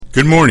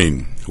Good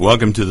morning.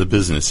 Welcome to the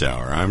Business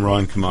Hour. I'm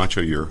Ron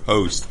Camacho, your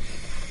host.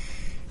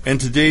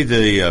 And today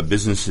the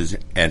business is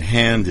at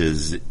hand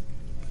is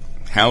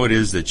how it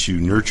is that you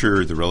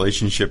nurture the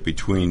relationship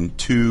between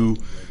two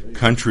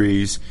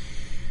countries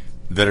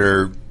that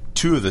are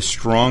two of the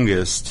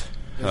strongest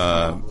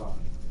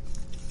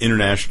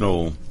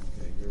international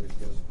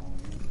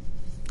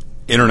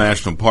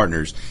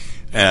partners.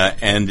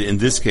 And in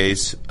this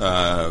case,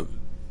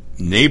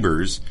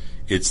 neighbors.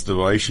 It's the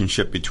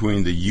relationship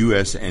between the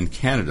U.S. and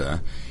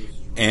Canada,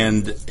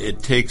 and it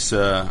takes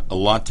a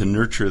lot to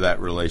nurture that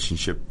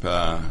relationship.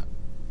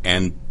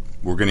 And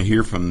we're going to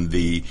hear from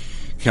the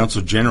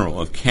Consul General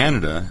of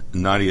Canada,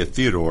 Nadia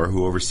Theodore,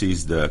 who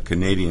oversees the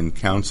Canadian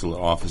Consulate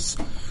Office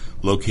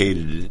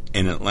located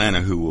in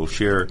Atlanta, who will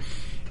share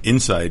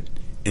insight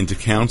into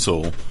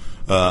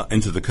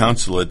the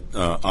consulate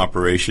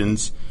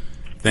operations.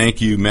 Thank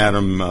you,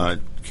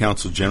 Madam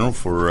Consul General,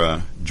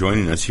 for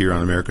joining us here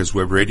on America's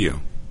Web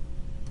Radio.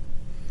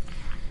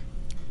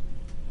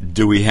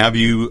 Do we have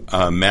you,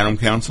 Madam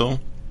Consul?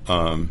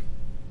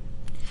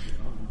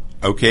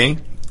 Okay.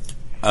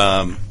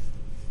 Let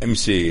me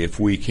see if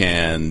we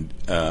can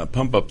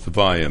pump up the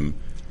volume.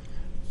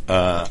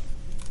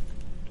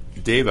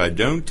 Dave, I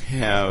don't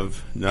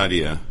have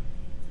Nadia.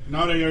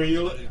 Nadia, are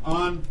you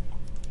on?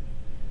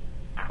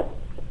 No,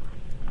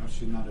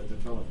 she's not at the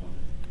telephone.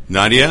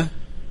 Nadia?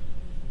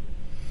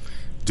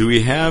 Do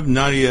we have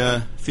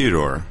Nadia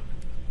Theodore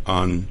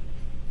on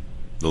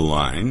the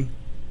line?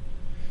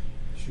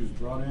 She was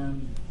brought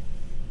in.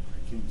 I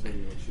can't tell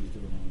you what she's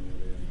doing on the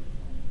other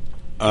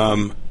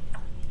end of the phone.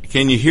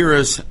 Can you hear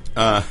us,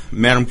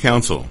 Madam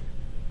Consul?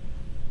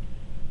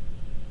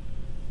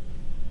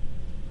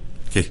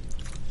 Okay.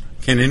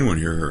 Can anyone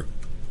hear her?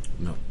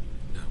 No.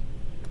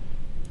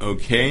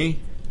 Okay.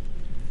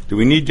 Do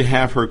we need to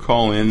have her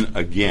call in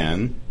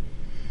again?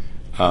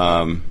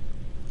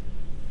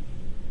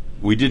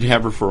 We did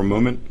have her for a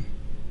moment.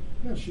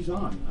 Yeah, she's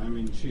on. I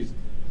mean, she's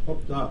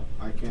hooked up.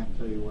 I can't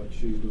tell you what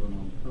she's doing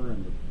on her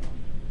end of the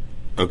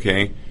phone.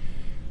 Okay.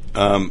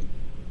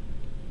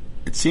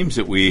 It seems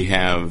that we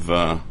have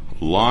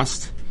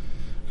lost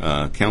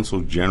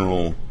Consul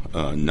General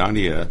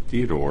Nadia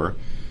Theodore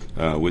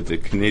with the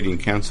Canadian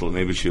Consulate.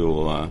 Maybe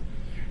she'll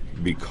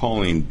be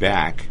calling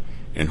back,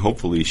 and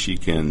hopefully she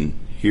can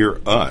hear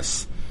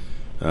us.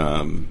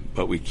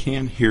 But we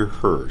can't hear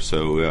her,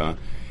 so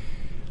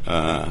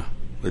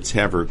let's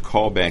have her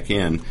call back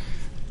in.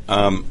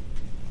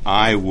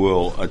 I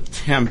will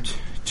attempt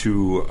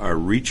to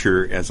reach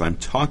her as I'm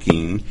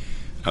talking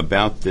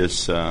about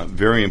this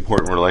very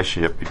important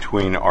relationship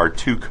between our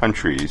two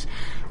countries.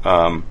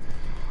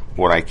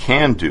 What I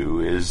can do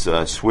is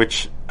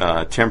switch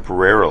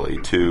temporarily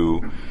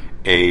to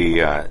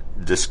a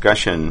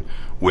discussion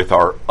with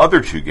our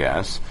other two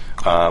guests.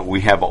 We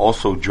have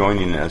also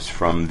joining us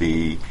from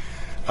the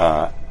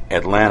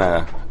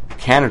Atlanta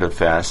Canada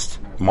Fest,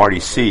 Marty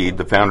Seed,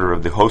 the founder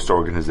of the host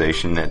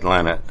organization,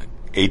 Atlanta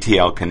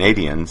ATL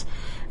Canadians,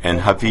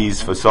 and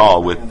Hafiz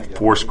Faisal with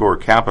Fourscore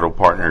Capital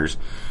Partners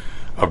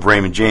of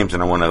Raymond James.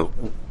 And I want to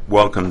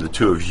welcome the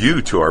two of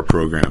you to our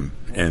program,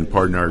 and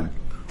pardon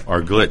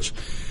our glitch.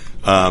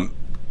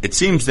 It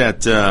seems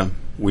that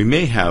we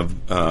may have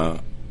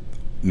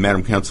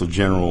Madam Consul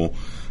General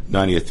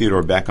Nadia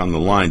Theodore back on the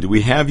line. Do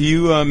we have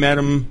you,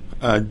 Madam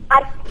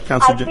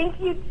Consul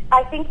General?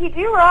 I think you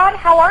do, Rod.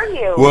 How are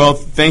you? Well,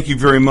 thank you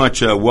very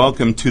much.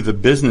 Welcome to the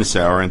Business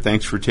Hour, and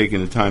thanks for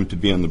taking the time to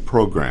be on the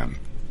program.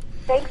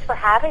 Thanks for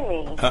having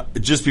me.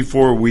 Just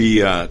before we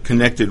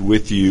connected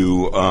with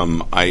you,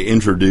 I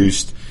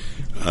introduced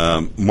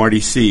Marty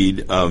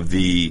Seed of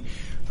the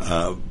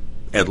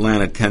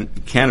Atlanta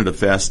Canada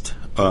Fest,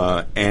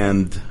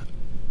 and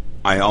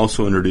I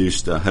also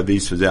introduced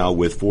Hafiz Faisal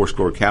with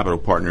Fourscore Capital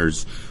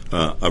Partners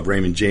of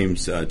Raymond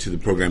James to the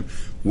program.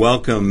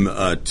 Welcome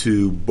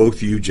to both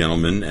of you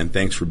gentlemen, and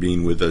thanks for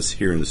being with us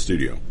here in the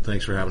studio.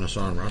 Thanks for having us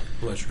on, Ron.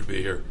 Pleasure to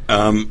be here.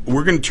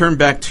 We're going to turn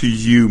back to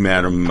you,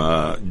 Madam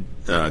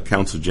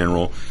Consul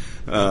General.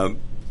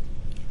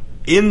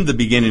 In the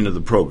beginning of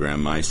the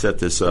program, I set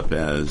this up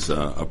as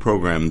a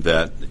program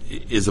that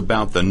is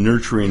about the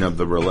nurturing of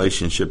the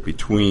relationship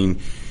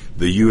between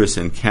the U.S.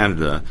 and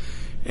Canada.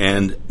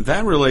 And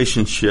that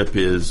relationship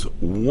is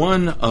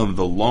one of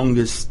the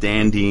longest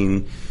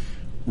standing,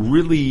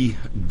 really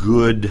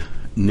good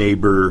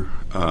neighbor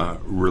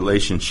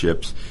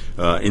relationships.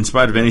 In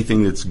spite of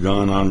anything that's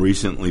gone on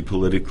recently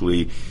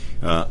politically,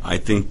 I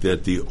think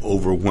that the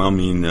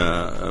overwhelming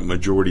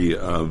majority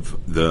of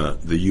the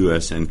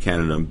U.S. and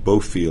Canada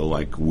both feel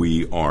like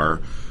we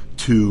are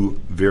two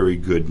very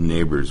good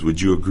neighbors.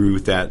 Would you agree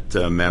with that,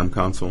 Madam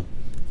Consul?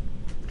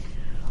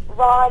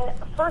 Ron,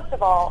 first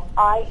of all,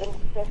 I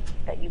insist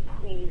that you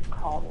please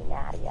call me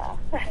Nadia.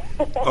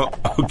 Oh,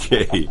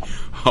 okay.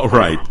 All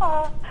right.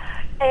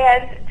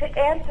 And to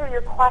answer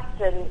your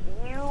question,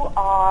 you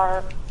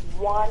are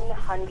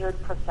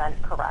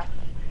 100% correct.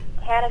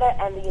 Canada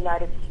and the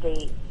United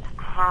States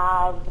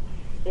have,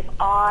 if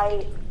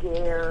I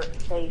dare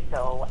say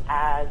so,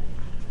 as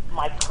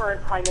my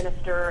current Prime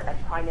Minister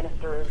and Prime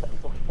Ministers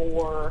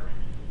before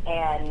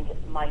and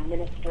my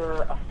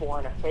Minister of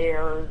Foreign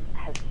Affairs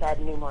has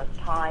said numerous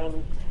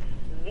times,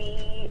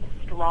 the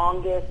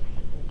strongest,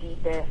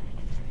 deepest,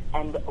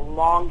 and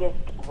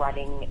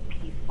longest-running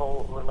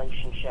peaceful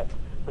relationship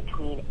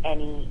between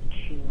any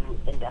two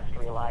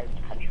industrialized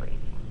countries.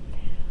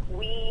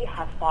 We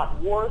have fought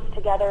wars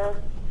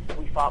together.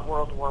 We fought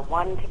World War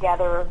I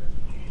together.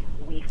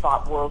 We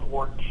fought World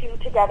War II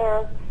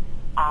together.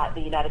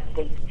 The United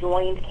States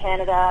joined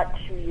Canada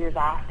 2 years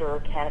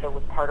after Canada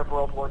was part of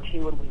World War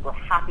II, and we were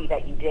happy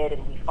that you did,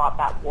 and we fought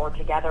that war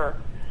together.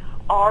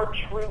 Our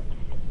troops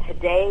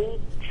today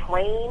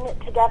train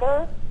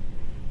together,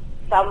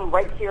 some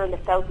right here in the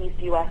Southeast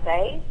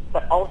USA,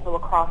 but also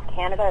across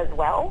Canada as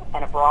well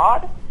and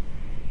abroad.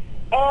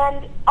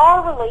 And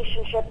our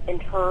relationship in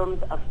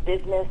terms of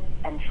business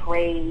and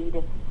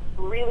trade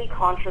really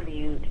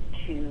contribute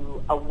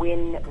to a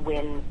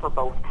win-win for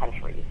both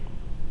countries.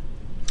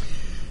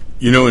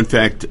 You know, in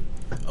fact,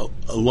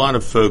 a lot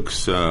of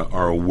folks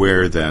are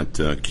aware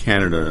that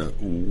Canada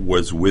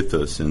was with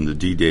us in the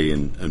D-Day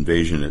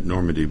invasion at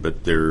Normandy,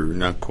 but they're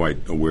not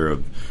quite aware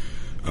of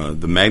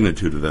the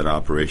magnitude of that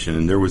operation.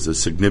 And there was a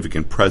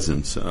significant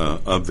presence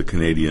of the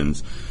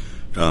Canadians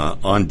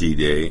on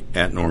D-Day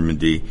at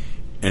Normandy.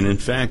 And in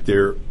fact,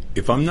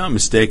 if I'm not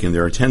mistaken,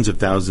 there are tens of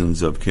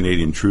thousands of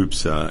Canadian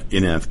troops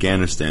in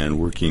Afghanistan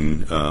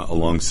working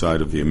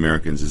alongside of the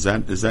Americans. Is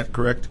that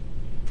correct?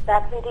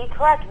 That's indeed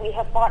correct. We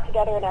have fought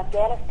together in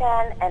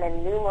Afghanistan and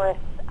in numerous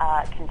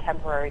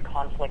contemporary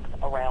conflicts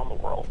around the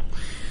world.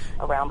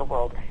 And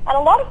a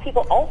lot of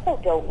people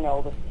also don't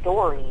know the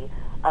story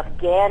of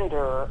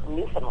Gander,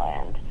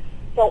 Newfoundland.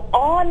 So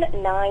on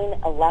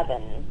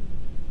 9/11,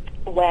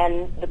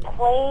 when the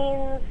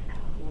planes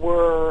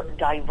were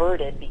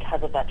diverted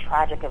because of that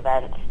tragic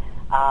event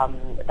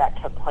that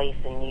took place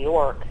in New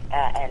York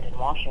and in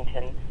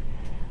Washington,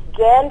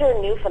 Gander,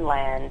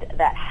 Newfoundland,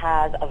 that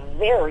has a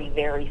very,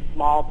 very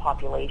small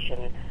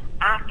population,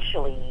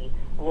 actually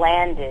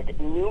landed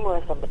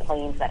numerous of the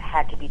planes that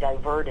had to be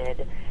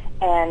diverted,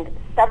 and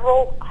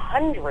several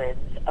hundreds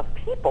of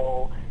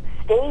people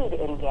stayed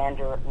in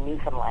Gander,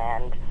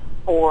 Newfoundland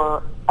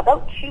for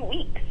about 2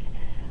 weeks.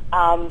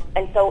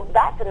 And so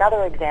that's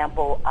another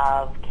example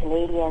of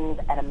Canadians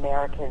and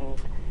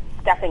Americans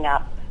stepping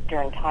up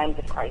during times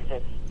of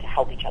crisis to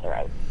help each other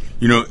out.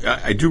 You know,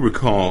 I do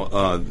recall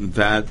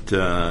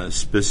that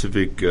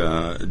specific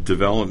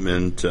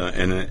development,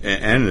 and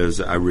as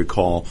I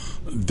recall,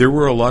 there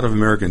were a lot of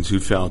Americans who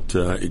felt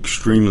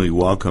extremely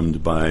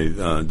welcomed by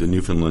the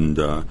Newfoundland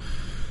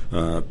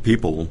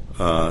people,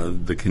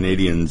 the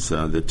Canadians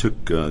that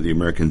took the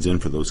Americans in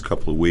for those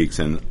couple of weeks.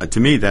 And to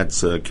me,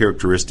 that's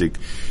characteristic.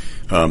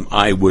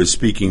 I was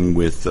speaking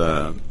with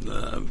Hafiz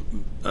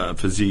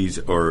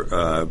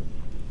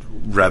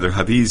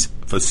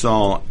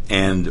Faisal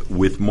and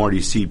with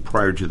Marty Seed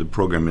prior to the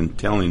program, and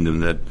telling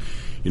them that,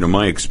 you know,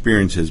 my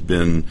experience has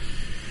been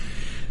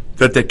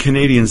that the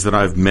Canadians that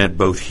I've met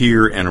both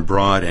here and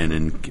abroad and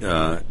in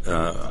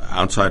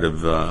outside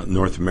of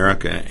North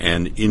America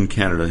and in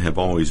Canada have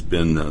always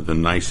been the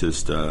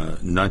nicest,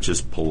 not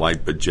just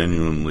polite but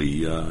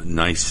genuinely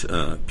nice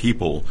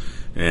people.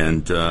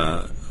 And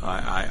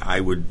I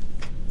would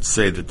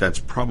say that that's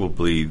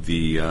probably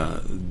the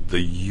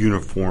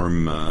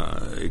uniform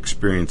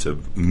experience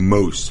of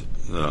most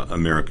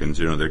Americans.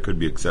 You know, there could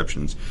be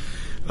exceptions.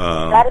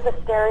 That is a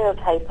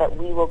stereotype that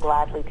we will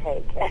gladly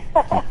take.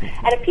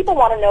 And if people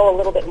want to know a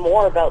little bit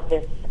more about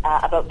this,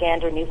 about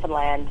Gander,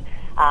 Newfoundland,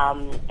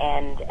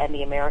 and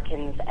the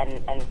Americans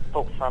and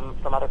folks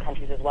from other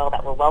countries as well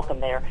that were welcome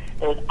there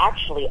was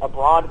actually a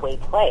Broadway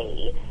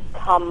play,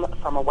 Come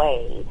From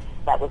Away,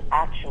 that was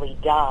actually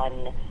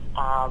done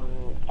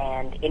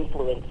and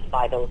influenced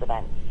by those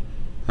events.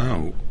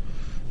 Oh,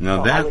 now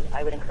so that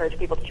I would encourage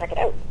people to check it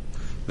out.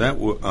 That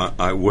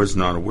I was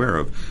not aware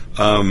of.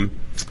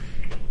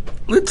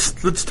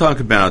 Let's talk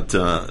about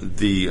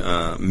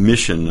the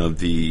mission of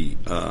the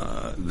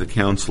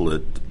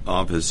consulate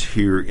office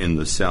here in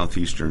the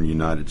southeastern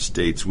United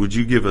States. Would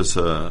you give us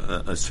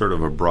a sort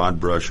of a broad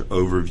brush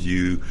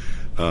overview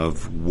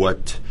of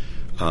what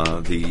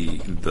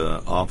the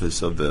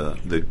office of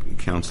the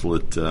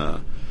consulate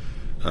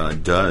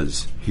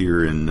does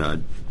here in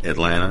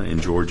Atlanta, in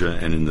Georgia,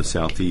 and in the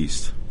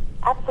Southeast?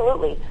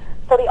 Absolutely.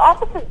 So the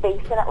office is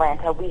based in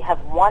Atlanta. We have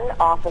one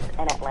office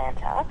in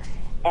Atlanta,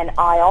 and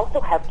I also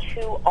have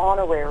two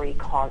honorary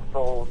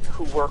consuls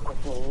who work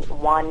with me,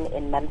 one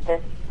in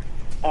Memphis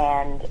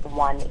and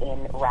one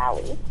in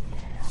Raleigh.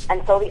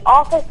 And so the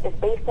office is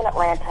based in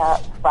Atlanta,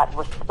 but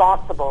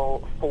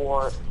responsible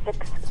for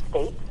 6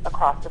 states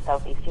across the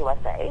Southeast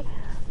USA.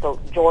 So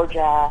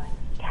Georgia,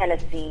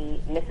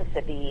 Tennessee,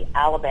 Mississippi,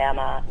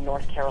 Alabama,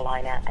 North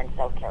Carolina, and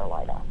South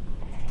Carolina.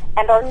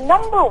 And our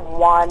number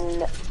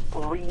one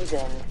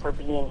reason for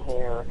being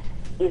here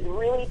is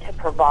really to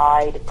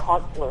provide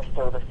consular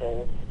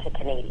services to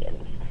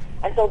Canadians.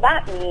 And so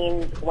that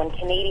means when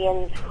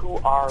Canadians who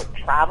are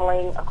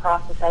traveling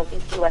across the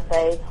Southeast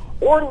USA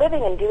or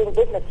living and doing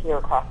business here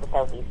across the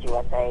Southeast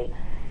USA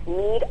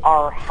need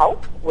our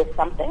help with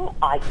something,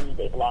 i.e.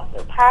 they've lost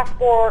their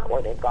passport,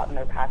 or they've gotten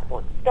their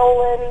passport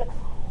stolen,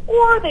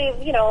 or they've,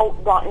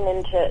 gotten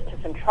into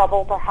some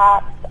trouble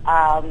perhaps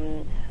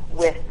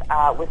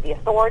with the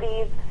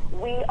authorities,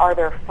 we are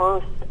their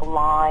first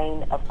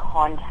line of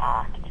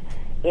contact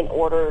in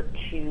order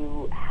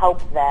to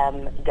help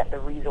them get the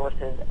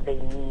resources they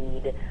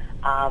need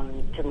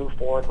to move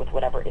forward with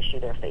whatever issue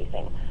they're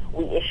facing.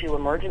 We issue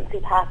emergency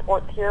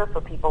passports here for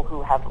people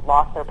who have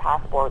lost their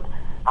passports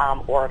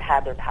or have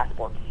had their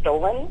passports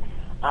stolen.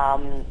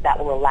 That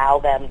will allow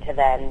them to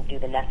then do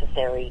the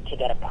necessary to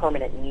get a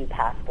permanent new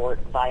passport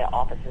via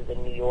offices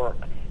in New York,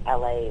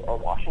 LA, or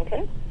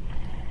Washington.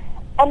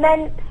 And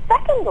then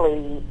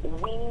secondly,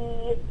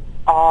 we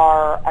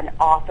are an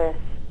office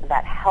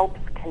that helps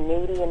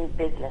Canadian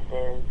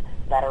businesses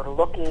that are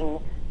looking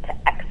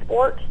to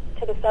export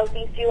to the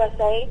Southeast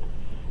USA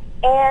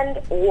and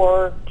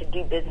or to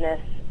do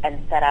business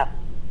and set up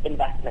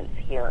investments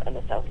here in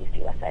the Southeast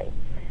USA.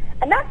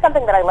 And that's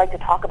something that I like to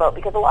talk about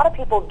because a lot of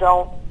people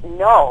don't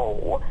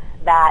know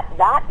that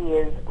that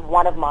is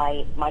one of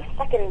my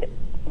second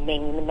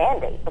main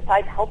mandates.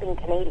 Besides helping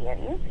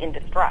Canadians in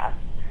distress,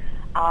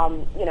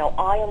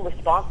 I am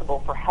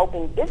responsible for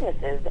helping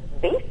businesses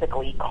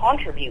basically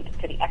contribute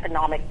to the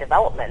economic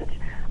development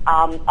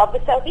of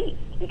the Southeast,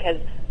 because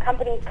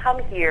companies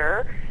come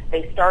here,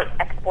 they start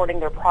exporting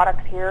their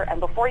products here, and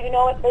before you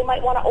know it, they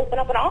might want to open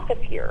up an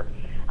office here.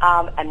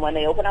 And when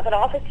they open up an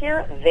office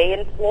here, they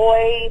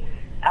employ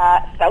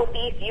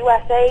Southeast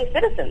USA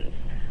citizens.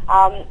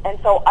 And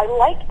so I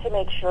like to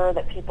make sure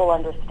that people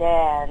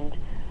understand,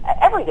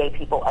 everyday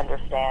people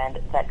understand,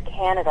 that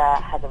Canada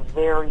has a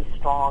very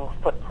strong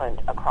footprint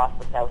across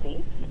the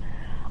Southeast,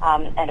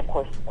 and of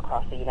course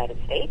across the United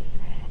States,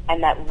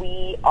 and that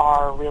we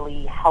are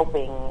really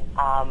helping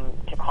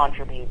to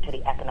contribute to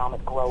the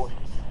economic growth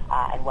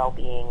and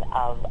well-being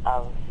of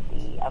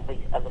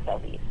the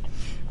Southeast.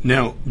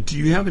 Now, do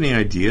you have any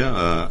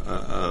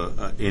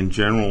idea, in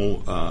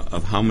general,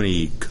 of how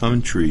many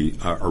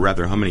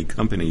how many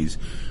companies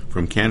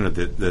from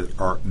Canada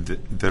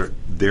that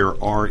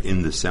there are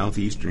in the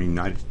southeastern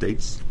United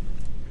States?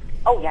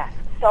 Oh yes.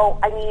 So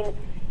I mean,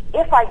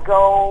 if I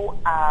go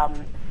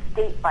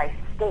state by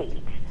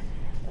state,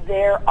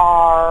 there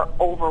are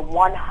over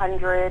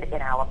 100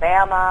 in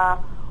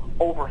Alabama,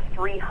 over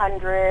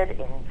 300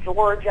 in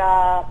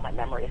Georgia. My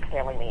memory is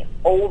failing me.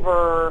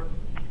 Over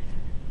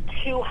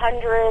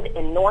 200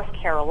 in North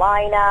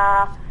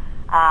Carolina,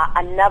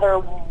 another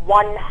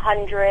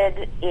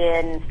 100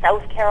 in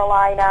South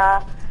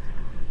Carolina.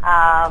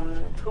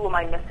 Who am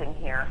I missing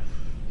here?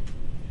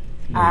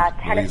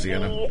 Tennessee,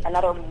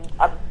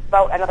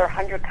 about another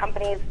 100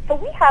 companies. So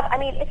we have, I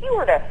mean, if you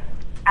were to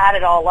add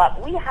it all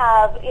up, we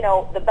have,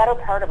 the better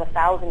part of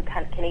 1,000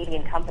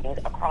 Canadian companies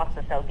across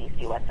the Southeast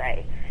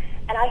USA.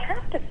 And I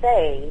have to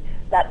say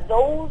that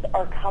those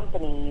are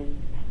companies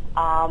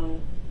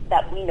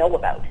that we know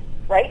about,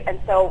 right? And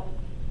so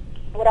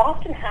what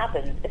often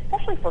happens,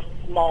 especially for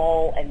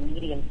small and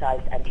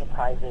medium-sized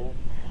enterprises,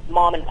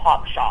 mom and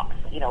pop shops,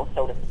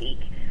 so to speak,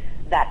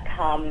 that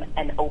come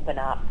and open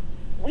up,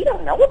 we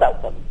don't know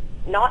about them.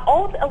 A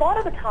lot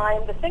of the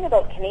time, the thing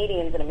about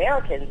Canadians and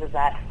Americans is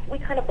that we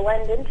kind of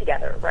blend in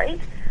together, right?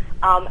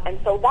 And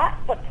so that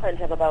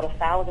footprint of about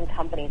 1,000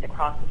 companies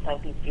across the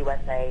Southeast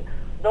USA,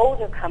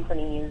 those are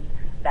companies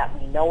that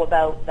we know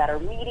about that are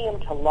medium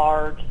to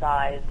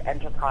large-sized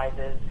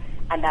enterprises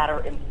and that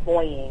are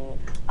employing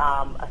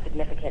a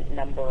significant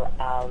number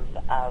of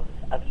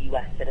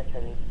U.S.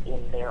 citizens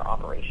in their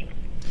operations.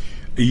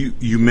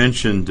 You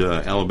mentioned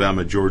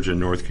Alabama, Georgia,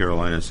 North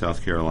Carolina,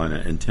 South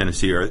Carolina, and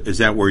Tennessee. Is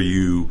that where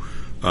you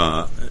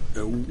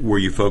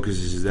focus?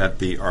 Is that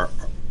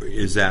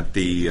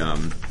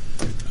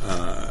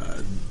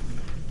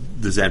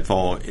does that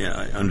fall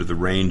under the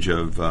range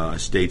of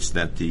states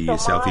that the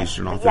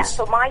Southeastern office? Yeah.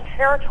 So my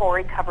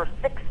territory covers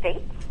 6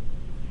 states.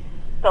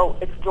 So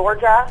it's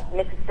Georgia,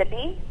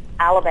 Mississippi,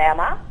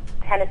 Alabama,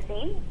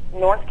 Tennessee,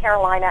 North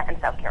Carolina, and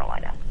South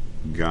Carolina.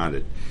 Got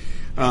it.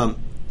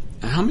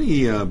 How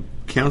many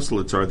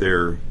consulates are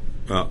there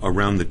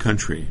around the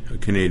country,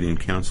 Canadian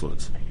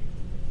consulates?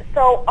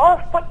 So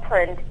our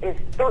footprint is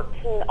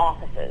 13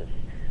 offices.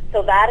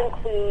 So that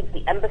includes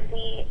the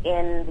embassy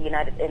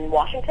in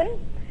Washington,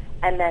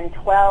 and then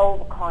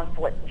 12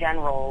 consulate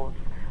generals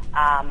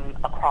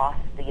across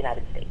the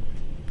United States.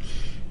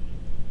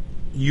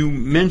 You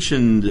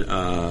mentioned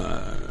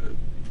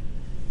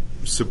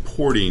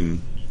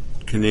supporting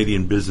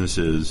Canadian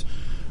businesses,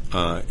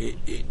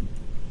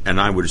 and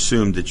I would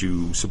assume that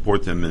you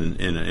support them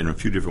in a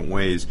few different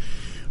ways.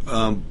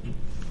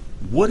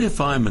 What if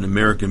I'm an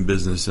American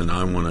business and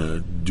I want to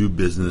do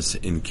business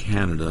in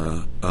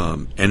Canada,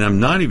 and I'm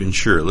not even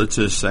sure? Let's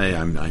just say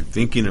I'm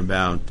thinking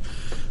about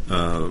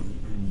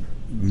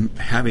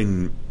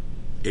having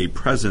a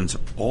presence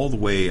all the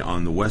way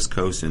on the West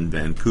Coast in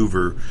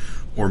Vancouver,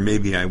 or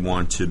maybe I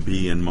want to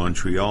be in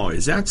Montreal.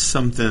 Is that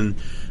something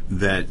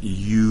that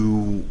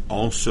you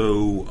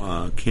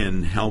also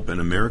can help an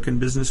American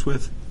business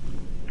with?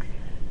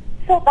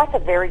 So that's a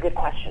very good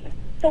question.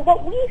 So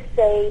what we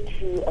say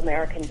to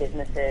American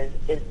businesses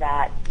is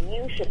that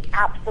you should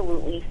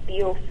absolutely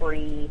feel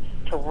free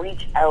to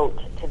reach out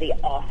to the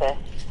office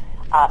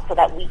so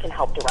that we can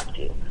help direct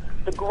you.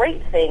 The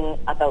great thing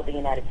about the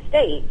United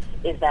States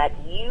is that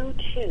you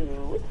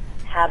too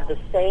have the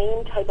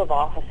same type of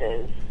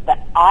offices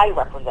that I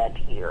represent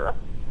here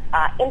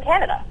in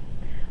Canada.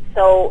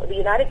 So the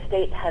United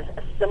States has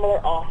a similar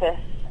office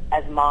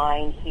as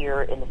mine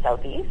here in the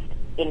Southeast,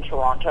 in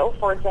Toronto,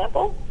 for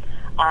example,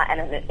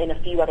 and in a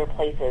few other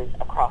places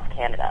across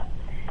Canada.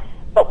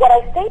 But what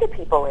I say to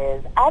people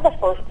is, as a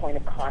first point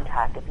of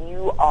contact, if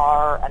you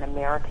are an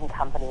American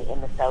company in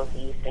the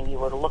Southeast and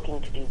you are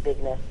looking to do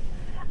business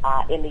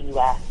in the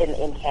U.S.,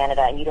 in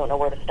Canada, and you don't know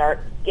where to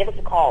start, give us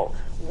a call.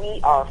 We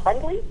are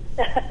friendly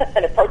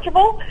and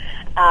approachable,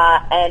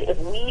 and if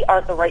we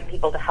aren't the right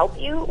people to help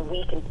you,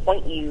 we can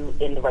point you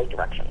in the right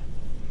direction.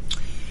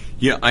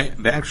 Yeah,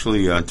 I've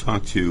actually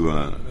talked to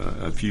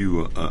a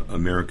few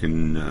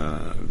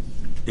American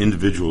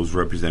individuals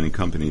representing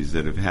companies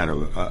that have had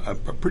a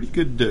pretty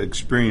good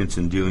experience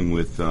in dealing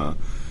with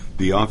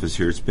the office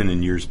here. It's been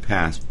in years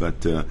past,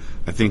 but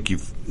I think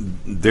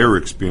their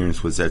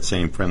experience was that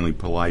same friendly,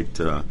 polite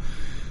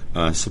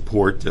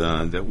support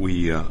that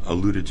we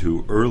alluded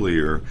to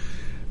earlier.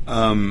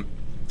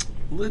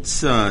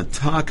 Let's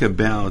talk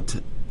about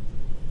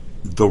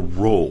the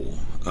role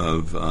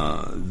of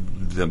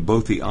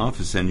both the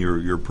office and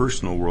your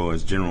personal role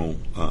as general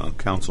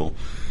counsel,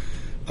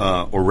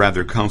 or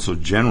rather counsel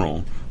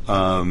general.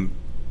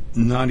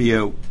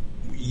 Nadia,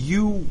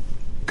 you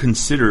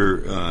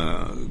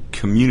consider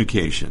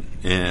communication,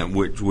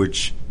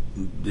 which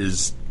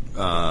is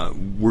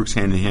works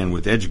hand in hand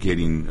with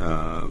educating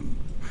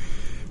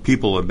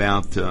people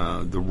about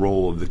the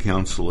role of the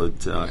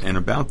consulate and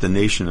about the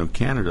nation of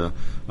Canada.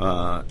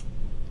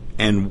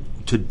 And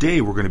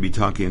today we're going to be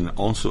talking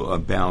also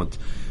about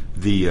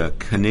the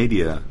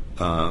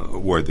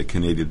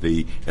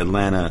the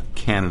Atlanta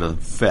Canada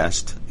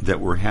Fest that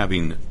we're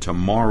having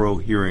tomorrow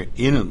here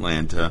in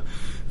Atlanta.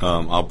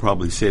 I'll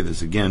probably say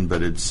this again,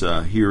 but it's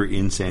here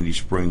in Sandy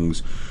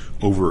Springs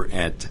over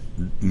at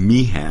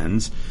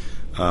Meehan's,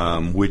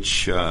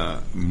 which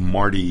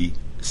Marty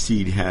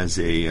Seed has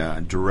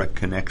a direct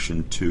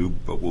connection to,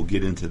 but we'll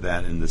get into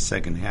that in the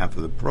second half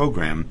of the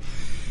program.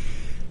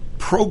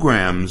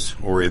 Programs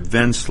or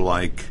events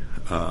like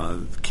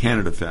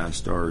Canada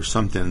Fest are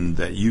something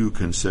that you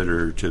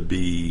consider to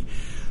be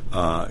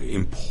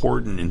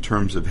important in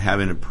terms of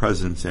having a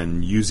presence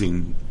and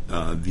using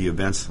the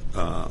events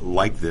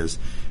like this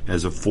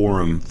as a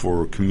forum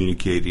for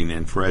communicating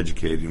and for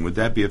educating. Would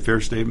that be a fair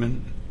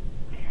statement?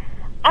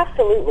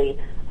 Absolutely.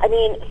 I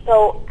mean,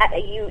 so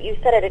you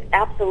said it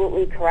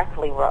absolutely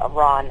correctly,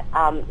 Ron.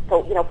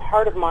 So,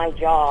 part of my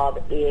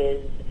job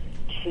is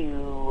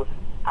to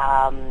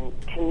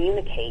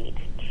communicate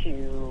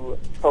to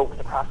folks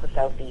across the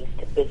Southeast,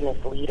 to business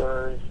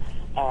leaders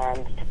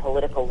and to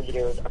political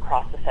leaders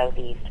across the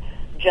Southeast,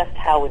 just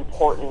how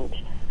important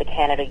the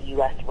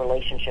Canada-U.S.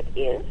 relationship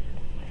is.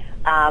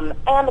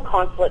 And the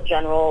Consulate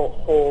General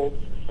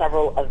holds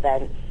several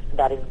events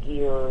that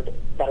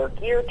are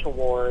geared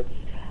towards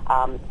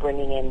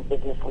bringing in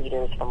business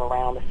leaders from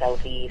around the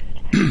Southeast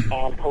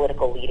and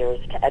political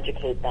leaders to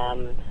educate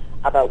them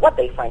about what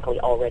they frankly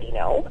already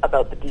know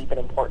about the deep and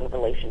important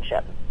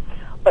relationship.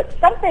 But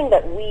something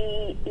that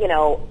we,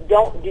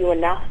 don't do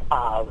enough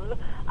of,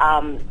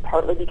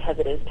 partly because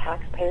it is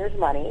taxpayers'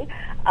 money,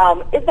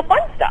 is the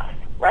fun stuff,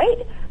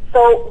 right?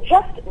 So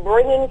just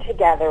bringing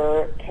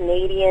together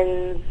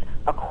Canadians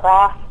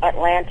across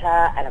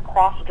Atlanta and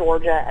across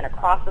Georgia and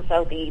across the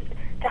Southeast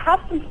to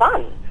have some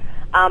fun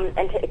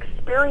and to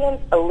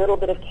experience a little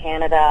bit of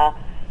Canada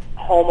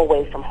home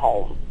away from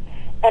home.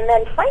 And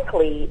then,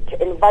 frankly,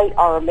 to invite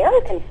our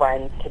American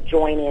friends to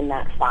join in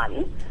that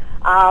fun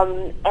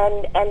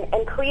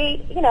and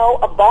create,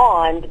 a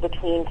bond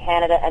between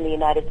Canada and the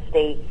United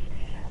States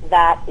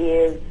that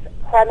is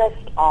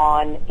premised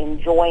on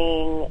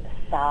enjoying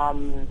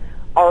some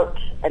art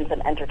and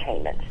some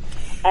entertainment.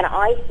 And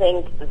I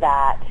think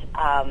that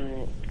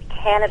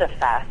Canada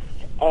Fest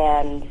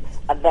and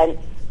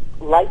events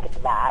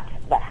like that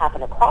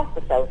happen across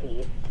the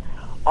Southeast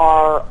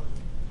are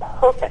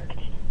perfect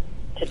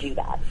to do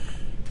that.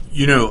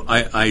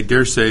 I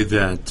dare say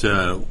that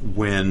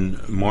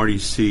when Marty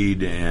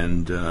Seed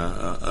and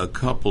a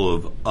couple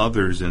of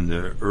others in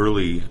the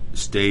early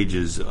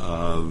stages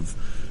of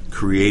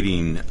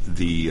creating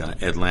the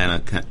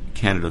Atlanta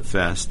Canada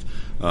Fest,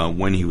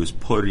 when he was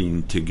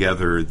putting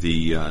together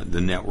the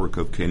network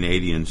of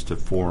Canadians to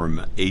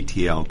form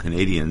ATL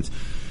Canadians,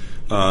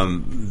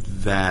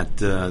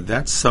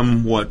 that's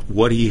somewhat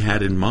what he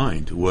had in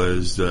mind,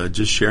 was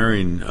just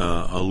sharing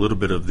a little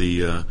bit of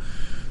the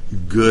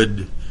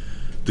good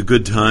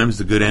times,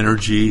 the good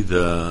energy,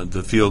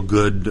 the feel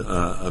good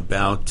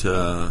about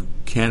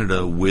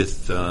Canada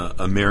with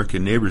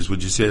American neighbors.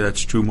 Would you say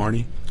that's true,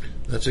 Marty?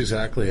 That's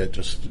exactly it.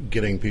 Just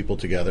getting people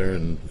together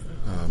and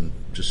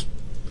just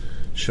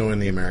showing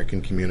the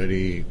American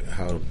community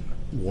how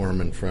warm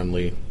and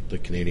friendly the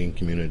Canadian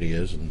community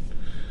is, and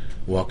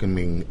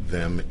welcoming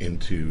them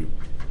into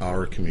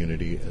our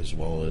community as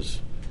well as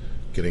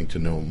getting to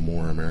know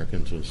more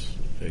Americans is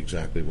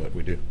exactly what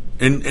we do.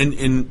 And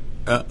in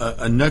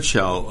a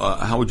nutshell,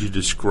 how would you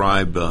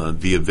describe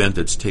the event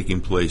that's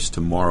taking place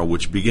tomorrow,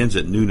 which begins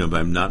at noon, if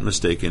I'm not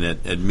mistaken,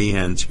 at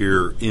Meehan's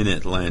here in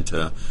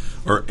Atlanta,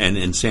 and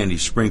in Sandy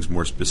Springs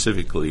more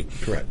specifically?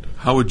 Correct.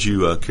 How would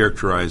you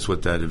characterize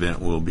what that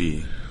event will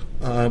be?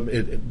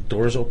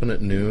 Doors open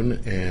at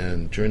noon,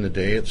 and during the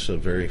day it's a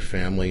very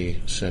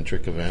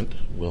family-centric event.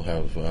 We'll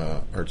have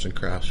arts and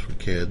crafts for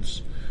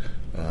kids,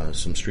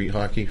 some street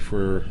hockey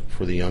for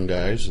the young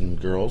guys and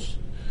girls.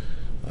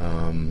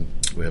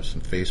 We have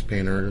some face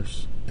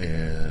painters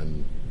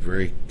and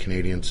very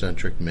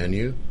Canadian-centric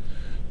menu.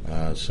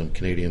 Some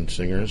Canadian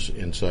singers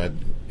inside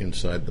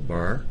the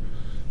bar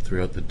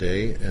throughout the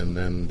day, and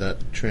then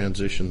that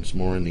transitions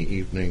more in the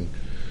evening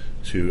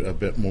to a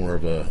bit more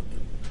of a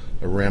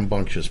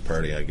rambunctious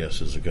party, I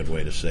guess is a good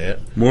way to say it.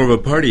 More of a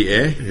party,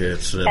 eh?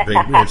 It's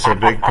a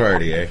big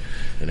party, eh?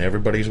 And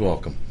everybody's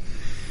welcome.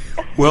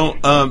 Well,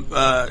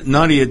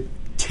 Nadia,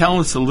 tell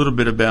us a little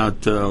bit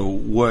about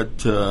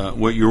what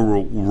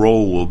your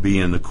role will be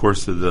in the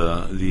course of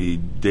the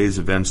day's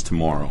events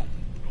tomorrow.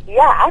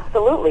 Yeah,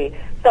 absolutely.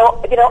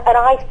 So, and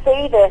I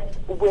say this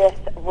with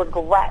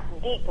regret,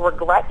 deep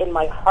regret in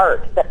my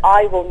heart, that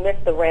I will miss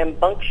the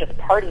rambunctious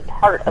party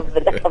part of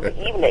the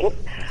evening,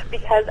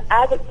 because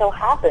as it so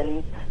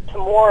happens,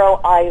 tomorrow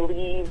I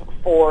leave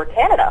for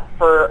Canada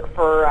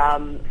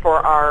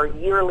for our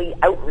yearly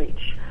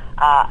outreach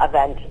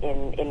event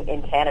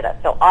in Canada.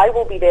 So I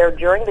will be there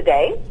during the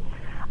day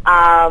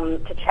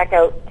to check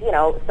out,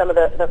 some of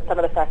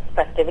the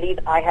festivities.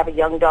 I have a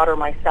young daughter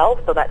myself,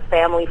 so that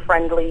family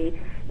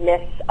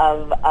friendliness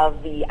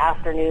of the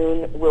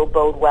afternoon will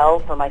bode well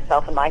for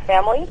myself and my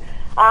family.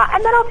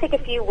 And then I'll take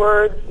a few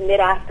words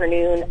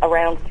mid-afternoon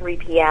around 3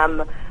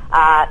 p.m.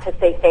 To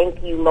say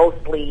thank you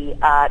mostly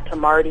to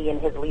Marty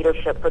and his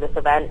leadership for this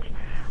event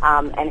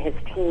and his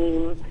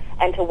team,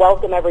 and to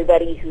welcome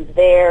everybody who's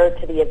there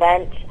to the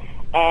event,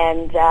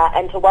 and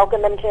to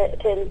welcome them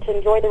to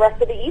enjoy the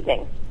rest of the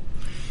evening.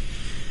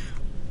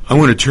 I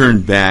want to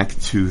turn back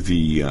to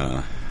the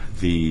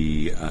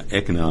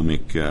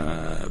economic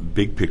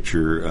big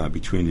picture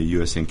between the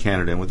U.S. and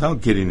Canada, and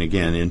without getting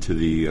again into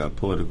the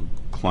political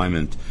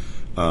climate,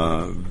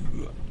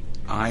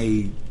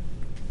 I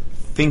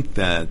think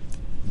that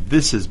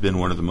this has been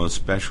one of the most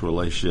special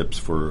relationships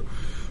for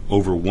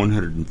over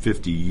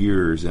 150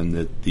 years, and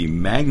that the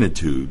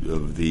magnitude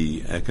of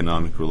the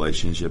economic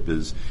relationship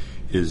is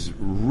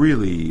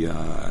really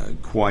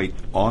quite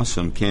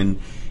awesome. Can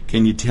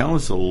you tell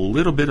us a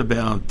little bit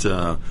about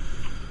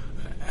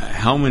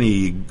how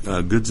many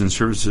goods and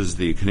services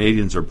the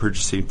Canadians are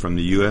purchasing from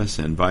the U.S.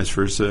 and vice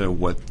versa,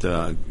 what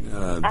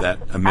that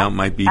amount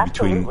might be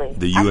between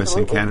the U.S.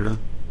 and Canada?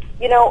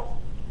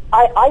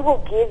 I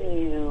will give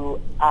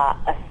you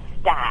a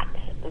stat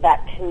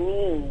that to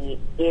me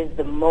is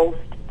the most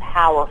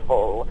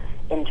powerful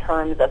in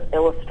terms of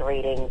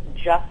illustrating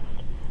just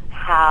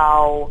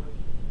how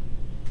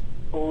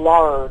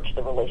large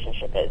the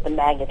relationship is, the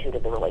magnitude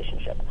of the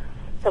relationship.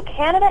 So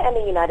Canada and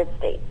the United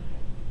States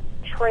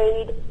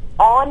trade,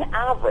 on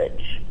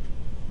average,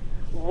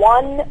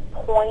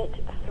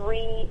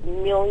 $1.3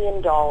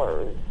 million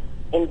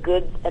in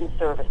goods and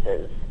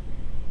services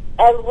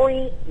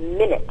every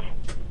minute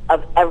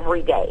of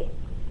every day.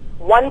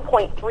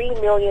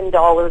 $1.3 million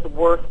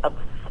worth of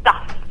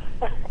stuff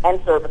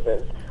and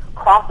services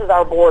crosses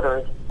our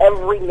borders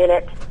every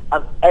minute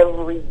of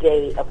every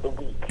day of the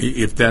week.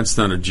 If that's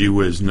not a gee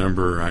whiz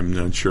number, I'm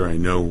not sure I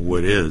know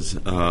what is.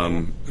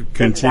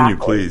 Continue,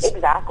 please.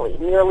 Exactly.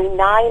 Nearly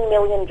 9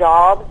 million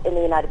jobs in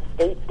the United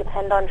States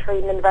depend on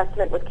trade and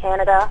investment with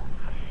Canada.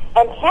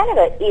 And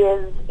Canada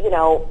is,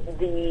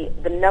 the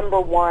number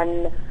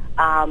one,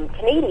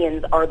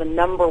 Canadians are the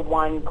number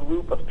one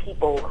group of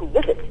people who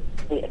visit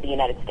the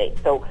United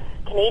States. So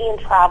Canadian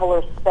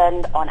travelers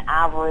spend on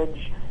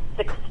average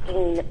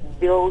 $16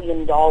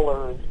 billion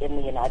in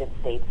the United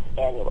States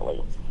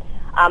annually.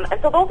 And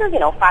so those are,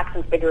 facts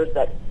and figures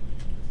that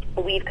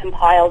we've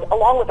compiled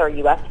along with our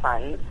U.S.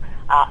 friends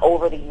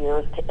over the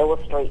years to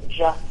illustrate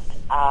just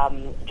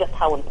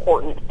how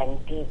important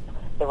and deep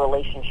the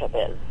relationship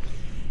is.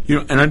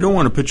 And I don't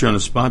want to put you on the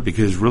spot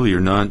because really you're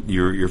not,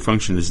 your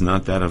function is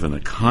not that of an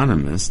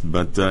economist,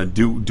 but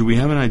do we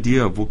have an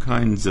idea of what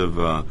kinds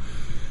of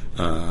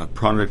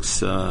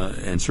products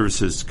and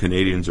services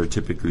Canadians are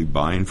typically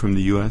buying from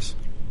the U.S.?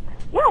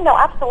 Yeah, no,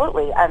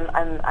 absolutely. I'm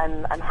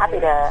happy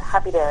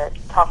to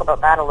talk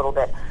about that a little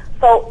bit.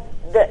 So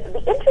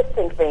the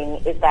interesting thing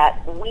is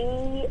that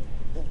we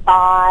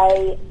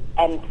buy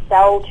and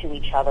sell to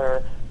each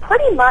other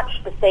pretty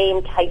much the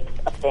same types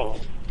of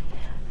things.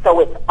 So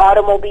it's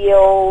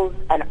automobiles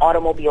and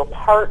automobile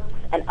parts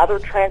and other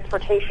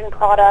transportation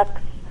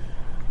products,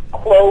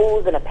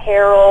 clothes and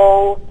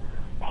apparel,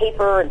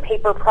 paper and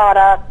paper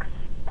products,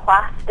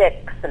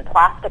 plastics and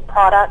plastic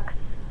products.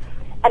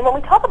 And when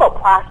we talk about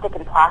plastic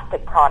and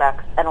plastic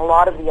products and a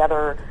lot of the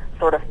other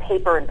sort of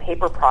paper and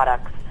paper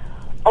products,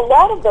 a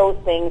lot of those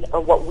things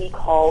are what we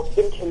call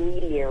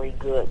intermediary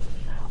goods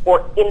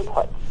or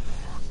inputs.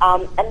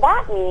 And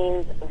that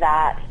means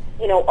that,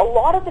 you know, a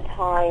lot of the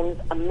times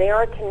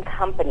American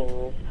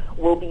companies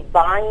will be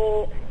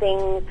buying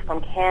things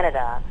from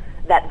Canada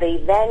that they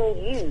then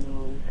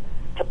use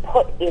to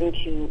put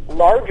into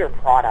larger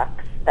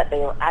products that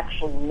they are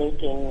actually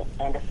making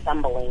and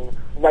assembling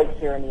right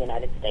here in the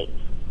United States.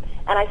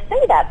 And I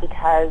say that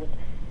because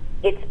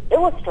it's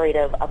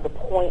illustrative of the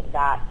point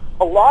that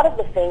a lot of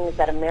the things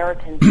that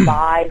Americans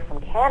buy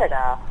from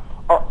Canada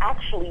are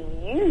actually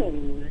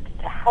used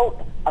to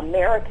help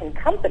American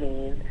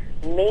companies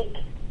make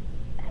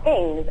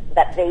things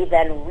that they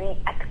then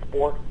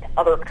re-export to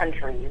other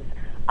countries,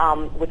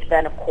 which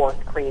then, of course,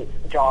 creates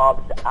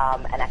jobs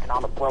and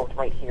economic growth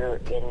right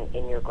here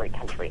in your great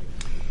country.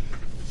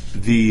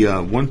 The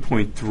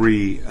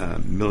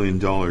 $1.3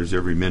 million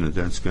every minute,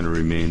 that's going to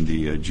remain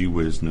the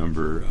GWIZ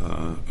number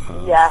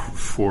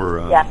for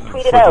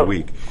tweet it the out.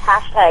 week.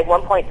 Hashtag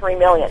 1.3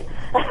 million.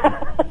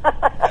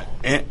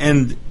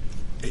 and,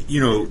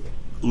 you know,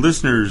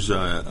 listeners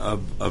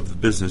of the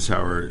Business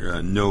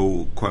Hour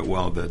know quite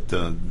well that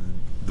the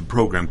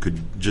program could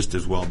just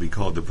as well be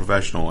called the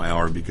Professional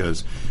Hour,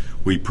 because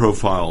we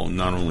profile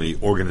not only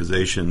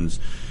organizations,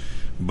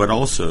 but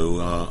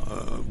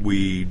also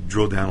we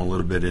drill down a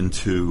little bit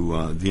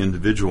into the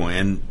individual.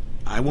 And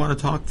I want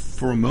to talk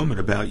for a moment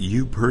about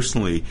you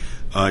personally.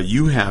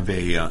 You have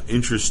a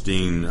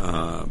interesting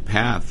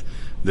path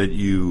that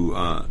you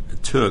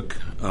took,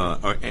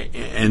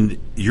 and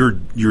your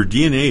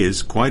DNA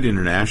is quite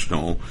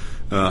international.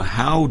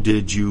 How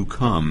did you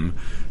come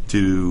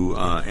to,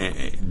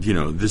 you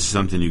know, this is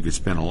something you could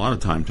spend a lot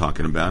of time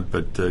talking about,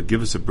 but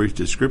give us a brief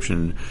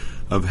description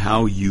of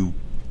how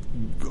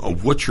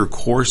of what your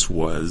course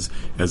was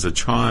as a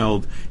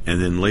child,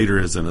 and then later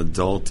as an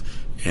adult,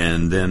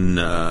 and then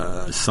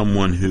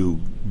someone who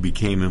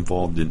became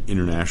involved in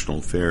international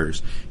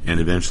affairs and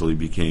eventually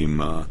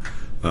became a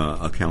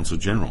consul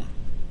general.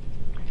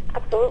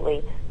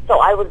 Absolutely. So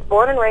I was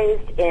born and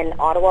raised in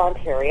Ottawa,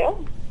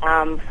 Ontario,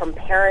 from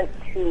parents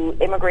who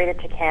immigrated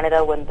to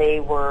Canada when they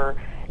were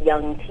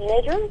young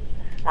teenagers,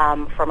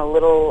 from a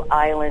little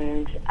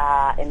island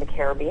in the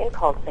Caribbean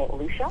called St.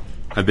 Lucia.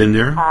 I've been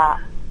there.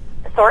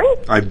 Sorry?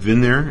 I've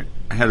been there.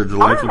 I had a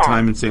delightful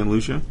time in St.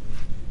 Lucia.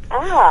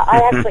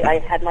 I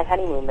had my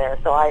honeymoon there,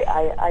 so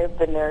I've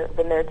been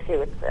there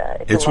too.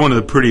 It's one of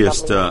the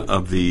prettiest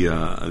of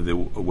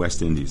the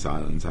West Indies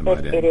islands, I might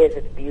add. It is.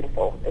 It's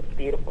beautiful. It's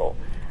beautiful.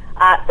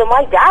 So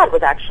my dad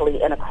was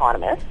actually an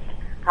economist,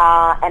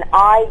 and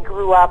I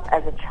grew up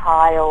as a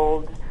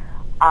child,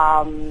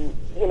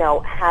 you know,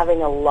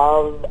 having a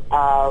love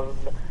of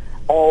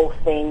all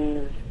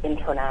things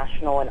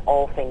international and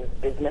all things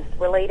business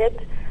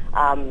related.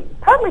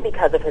 Partly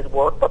because of his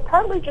work, but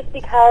partly just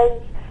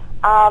because,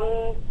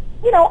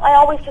 you know, I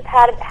always just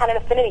had an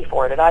affinity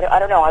for it. And I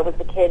don't know, I was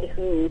the kid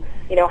who,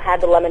 you know,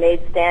 had the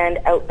lemonade stand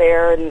out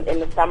there in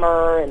the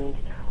summer and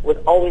was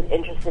always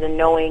interested in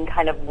knowing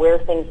kind of where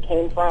things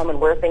came from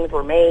and where things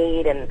were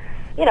made. And,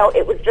 you know,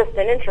 it was just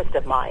an interest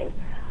of mine.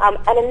 And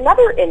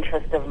another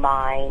interest of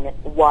mine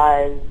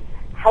was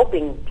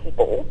helping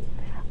people,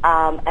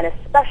 and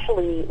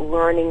especially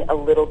learning a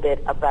little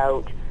bit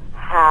about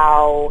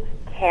how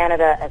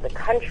Canada as a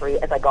country,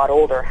 as I got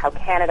older, how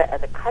Canada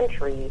as a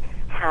country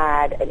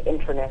had an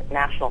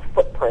international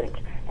footprint,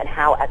 and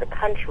how as a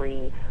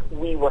country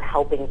we were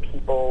helping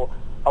people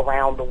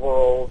around the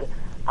world,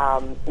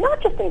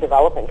 not just in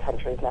developing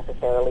countries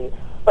necessarily,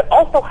 but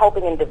also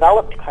helping in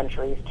developed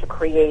countries to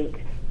create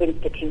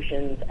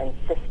institutions and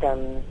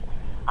systems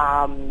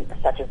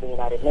such as the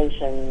United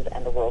Nations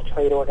and the World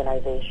Trade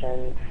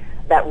Organization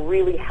that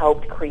really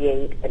helped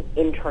create an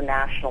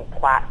international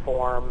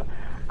platform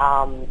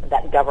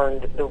that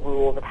governed the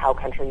rules of how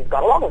countries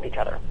got along with each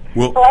other.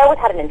 Well, so I always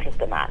had an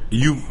interest in that.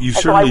 You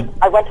certainly. So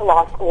I went to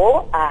law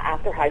school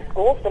after high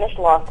school, finished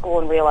law school,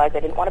 and realized I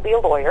didn't want to be a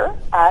lawyer.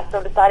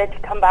 So decided to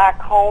come back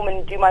home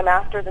and do my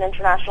master's in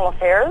international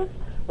affairs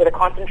with a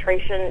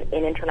concentration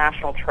in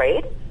international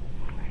trade.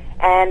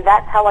 And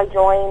that's how I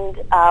joined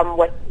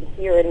what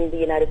here in the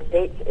United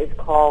States is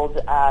called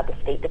the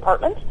State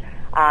Department.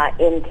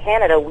 In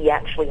Canada, we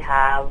actually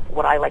have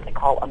what I like to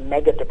call a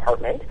mega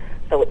department.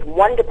 So it's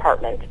one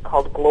department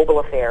called Global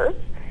Affairs,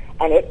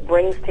 and it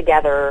brings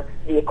together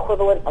the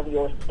equivalent of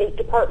your State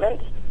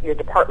Department, your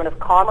Department of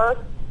Commerce,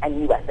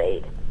 and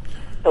USAID.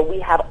 So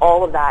we have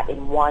all of that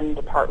in one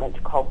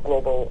department called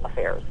Global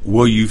Affairs.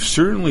 Well, you've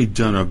certainly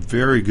done a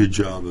very good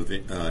job of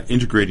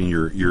integrating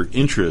your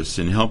interests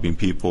in helping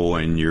people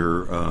and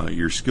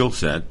your skill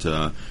set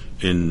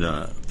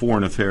in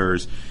foreign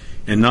affairs.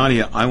 And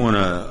Nadia, I want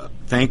to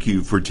thank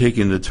you for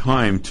taking the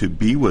time to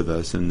be with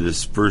us in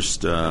this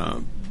first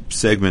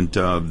segment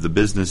of the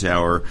Business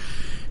Hour.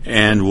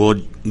 And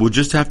we'll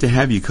just have to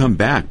have you come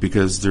back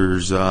because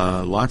there's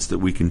lots that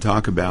we can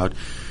talk about.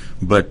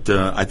 But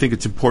I think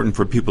it's important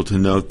for people to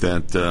note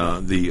that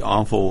the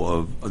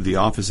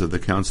Office of the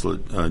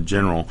Consulate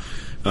General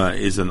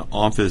is an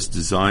office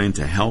designed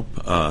to help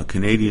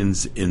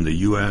Canadians in the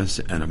U.S.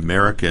 and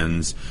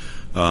Americans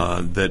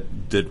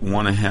that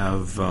want to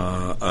have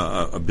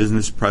a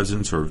business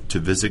presence or to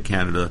visit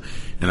Canada,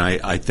 and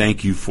I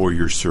thank you for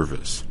your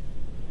service.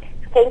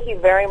 Thank you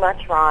very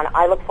much, Ron.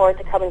 I look forward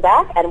to coming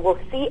back, and we'll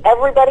see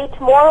everybody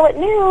tomorrow at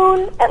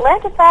noon,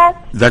 Atlanta Fest.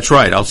 That's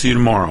right. I'll see you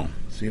tomorrow.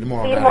 See you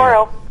tomorrow. See you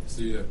tomorrow.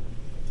 See you.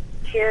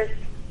 Cheers.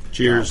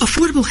 Cheers.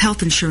 Affordable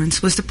health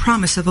insurance was the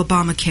promise of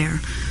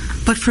Obamacare,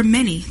 but for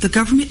many, the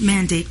government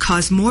mandate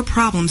caused more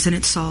problems than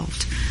it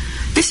solved.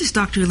 This is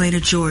Dr. Elena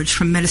George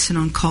from Medicine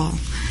on Call,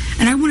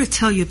 and I want to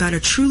tell you about a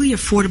truly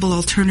affordable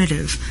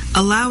alternative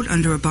allowed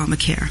under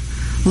Obamacare,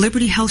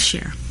 Liberty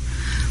HealthShare.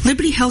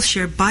 Liberty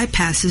HealthShare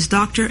bypasses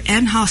doctor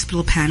and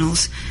hospital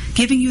panels,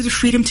 giving you the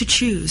freedom to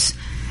choose.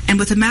 And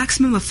with a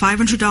maximum of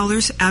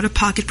 $500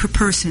 out-of-pocket per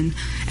person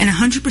and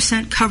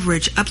 100%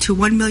 coverage up to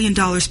 $1 million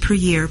per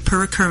year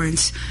per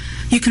occurrence,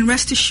 you can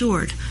rest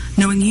assured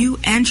knowing you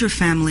and your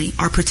family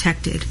are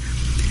protected.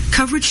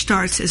 Coverage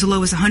starts as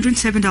low as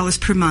 $107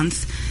 per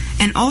month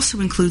and also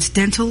includes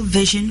dental,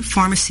 vision,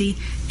 pharmacy,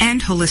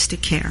 and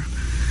holistic care.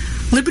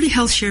 Liberty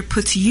HealthShare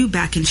puts you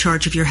back in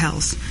charge of your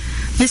health.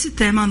 Visit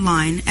them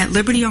online at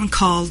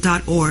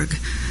libertyoncall.org.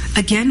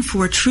 Again,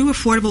 for a true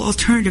affordable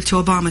alternative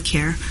to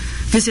Obamacare,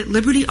 visit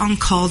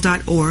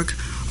libertyoncall.org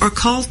or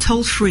call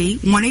toll-free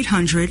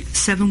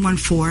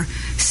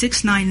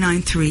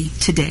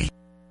 1-800-714-6993 today.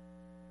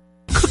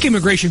 Cook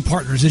Immigration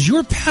Partners is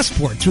your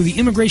passport through the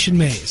immigration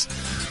maze.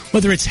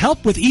 Whether it's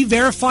help with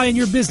E-Verify in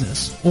your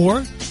business,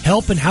 or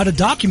help in how to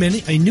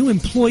document a new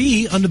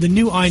employee under the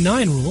new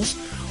I-9 rules,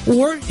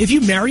 or if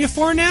you marry a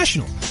foreign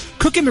national,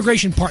 Cook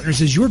Immigration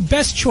Partners is your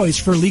best choice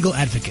for a legal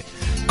advocate.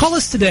 Call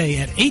us today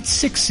at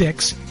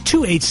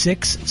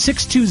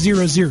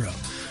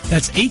 866-286-6200.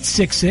 That's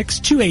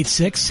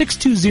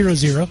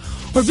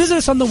 866-286-6200, or visit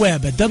us on the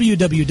web at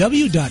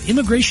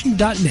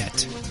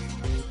www.immigration.net.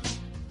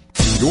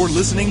 You're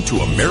listening to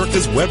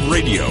America's Web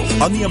Radio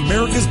on the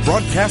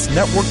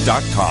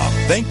AmericasBroadcastNetwork.com.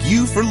 Thank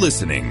you for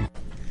listening.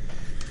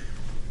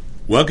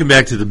 Welcome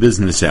back to the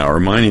Business Hour.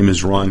 My name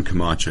is Ron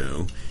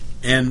Camacho,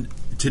 and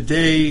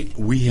today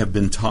we have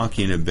been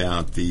talking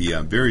about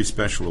the very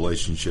special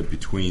relationship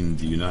between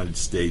the United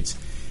States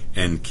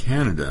and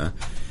Canada,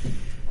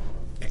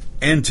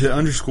 and to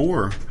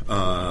underscore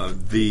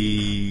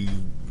the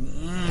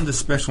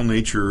special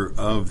nature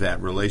of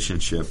that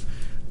relationship,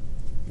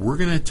 we're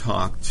going to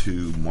talk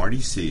to Marty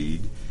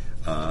Seed,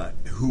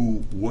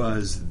 who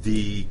was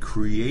the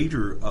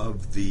creator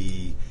of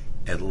the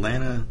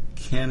Atlanta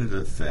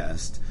Canada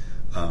Fest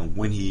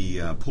when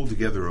he pulled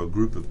together a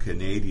group of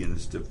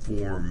Canadians to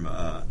form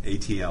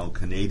ATL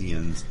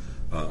Canadians,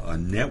 a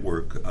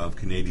network of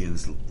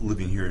Canadians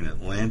living here in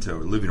Atlanta,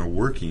 or living or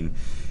working.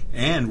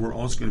 And we're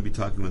also going to be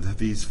talking with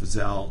Hafiz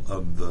Fazal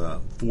of the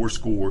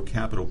Fourscore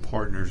Capital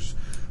Partners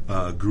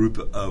group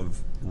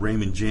of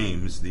Raymond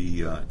James,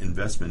 the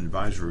investment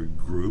advisory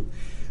group,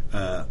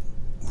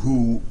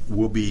 who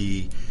will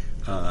be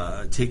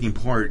taking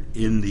part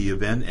in the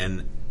event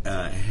and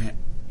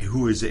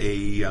who is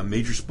a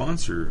major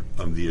sponsor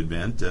of the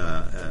event,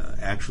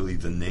 actually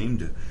the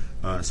named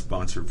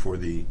sponsor for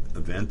the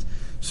event.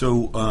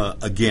 So,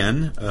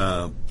 again,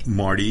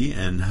 Marty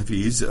and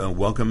Hafiz,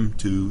 welcome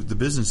to the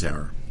Business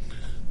Hour.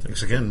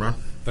 Thanks again, Ron.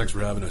 Thanks for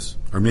having us.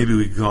 Or maybe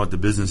we could call it the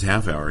Business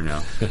Half Hour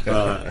now.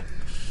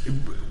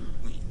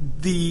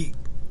 The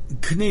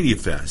Canada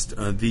Fest,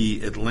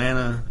 the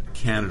Atlanta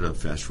Canada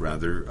Fest,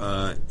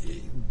 rather.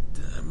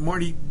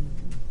 Marty,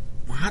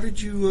 how did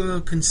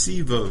you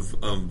conceive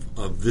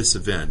of this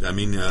event? I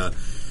mean,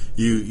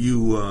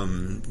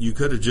 you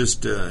could have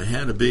just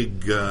had a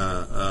big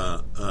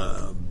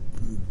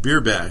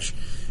beer bash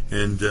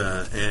and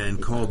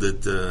called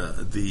it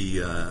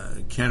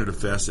the Canada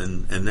Fest,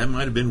 and that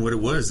might have been what it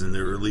was in the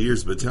early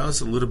years. But tell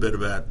us a little bit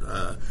about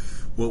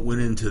what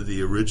went into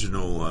the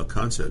original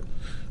concept.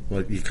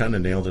 Well, you kind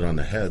of nailed it on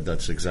the head.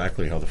 That's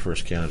exactly how the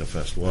first Canada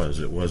Fest was.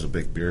 It was a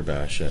big beer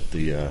bash at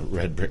the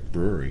Red Brick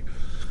Brewery.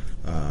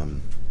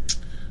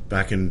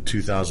 Back in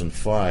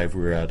 2005,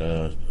 we were at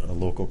a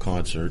local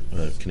concert.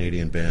 A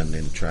Canadian band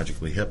named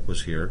Tragically Hip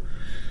was here,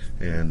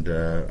 and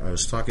I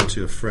was talking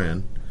to a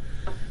friend,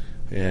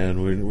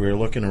 and we were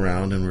looking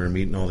around, and we were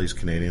meeting all these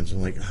Canadians.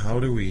 And like, how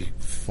do we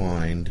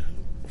find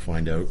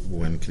out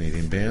when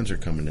Canadian bands are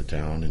coming to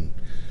town? And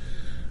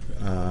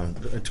I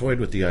toyed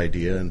with the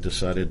idea and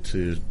decided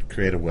to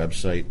create a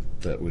website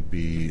that would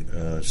be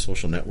a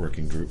social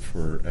networking group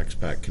for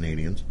expat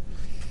Canadians.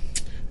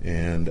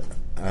 And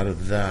out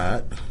of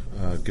that,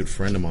 a good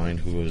friend of mine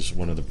who was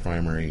one of the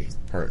primary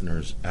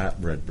partners at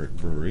Red Brick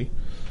Brewery,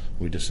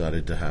 we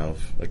decided to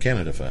have a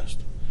Canada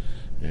Fest.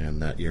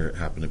 And that year it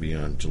happened to be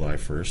on July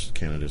 1st,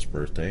 Canada's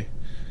birthday.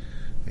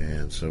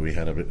 And so we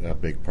had a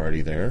big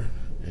party there.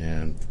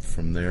 And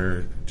from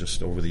there,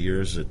 just over the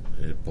years, it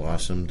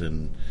blossomed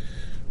and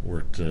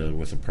worked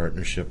with a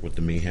partnership with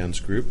the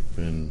Mehans Group.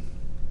 And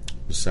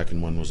the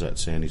second one was at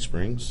Sandy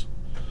Springs.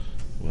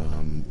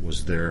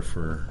 Was there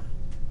for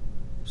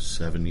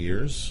 7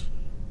 years.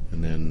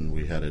 and then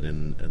we had it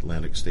in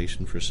Atlantic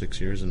Station for 6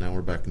 years, and now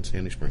we're back in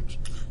Sandy Springs.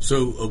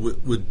 So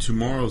would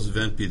tomorrow's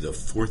event be the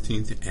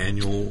 14th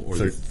annual or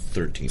the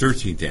 13th?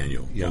 13th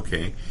annual. Yeah.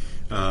 Okay.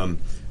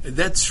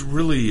 That's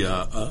really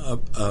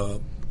a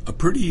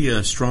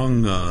pretty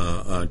strong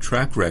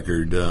track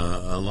record.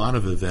 A lot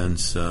of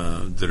events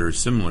that are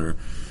similar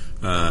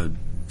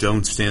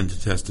don't stand the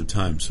test of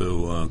time.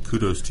 So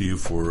kudos to you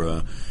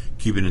for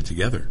keeping it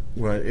together.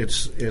 Well,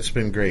 it's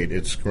been great.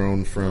 It's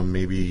grown from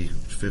maybe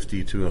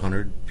 50 to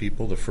 100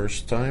 people the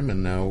first time,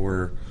 and now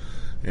we're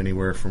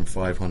anywhere from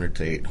 500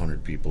 to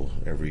 800 people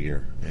every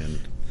year. And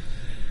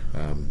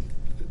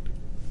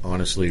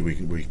honestly,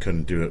 we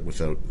couldn't do it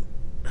without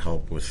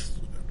help with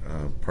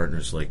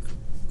partners like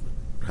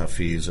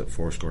Hafiz at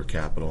Fourscore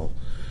Capital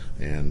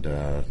and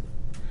the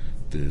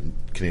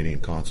Canadian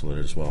Consulate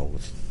as well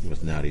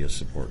with Nadia's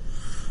support.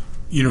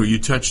 You know, you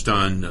touched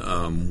on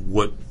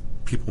what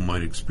people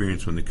might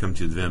experience when they come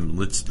to the event.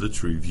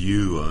 Let's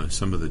review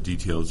some of the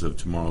details of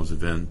tomorrow's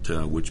event,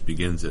 which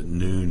begins at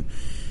noon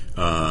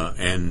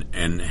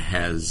and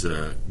has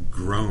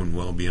grown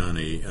well beyond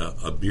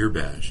a beer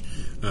bash.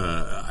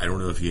 I don't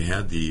know if you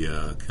had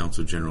the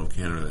Council General of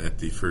Canada at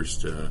the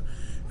first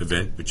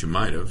event, but you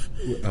might have.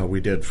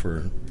 We did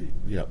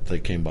they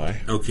came by.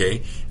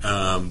 Okay,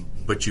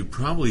 but you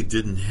probably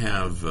didn't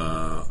have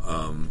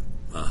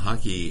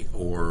hockey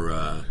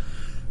or.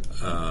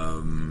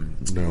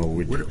 No,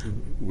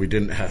 we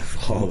didn't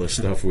have all the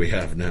stuff we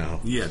have now.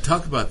 Yeah,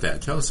 talk about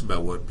that. Tell us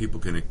about what people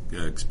can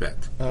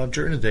expect.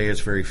 During the day, it's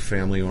very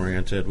family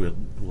oriented.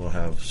 We'll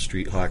have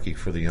street hockey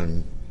for the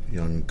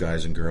young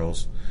guys and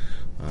girls.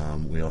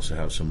 We also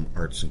have some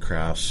arts and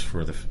crafts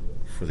for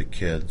the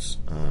kids.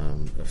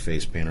 A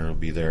face painter will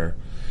be there.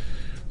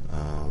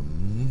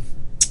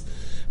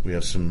 We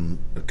have some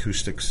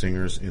acoustic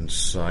singers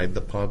inside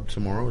the pub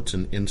tomorrow. It's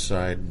an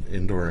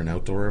indoor and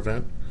outdoor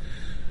event.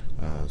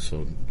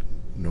 So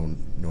no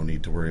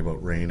need to worry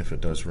about rain. If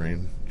it does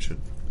rain, it should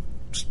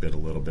spit a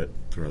little bit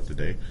throughout the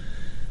day.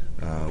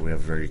 We have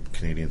a very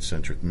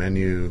Canadian-centric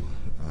menu,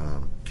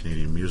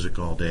 Canadian music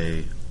all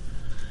day,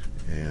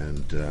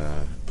 and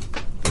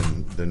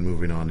then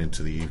moving on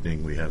into the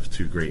evening, we have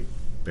two great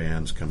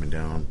bands coming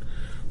down.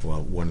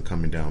 Well, one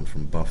coming down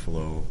from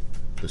Buffalo,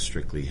 the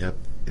Strictly Hip,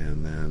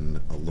 and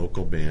then a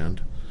local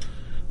band,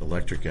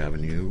 Electric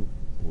Avenue,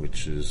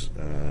 which is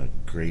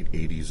great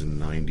 80s and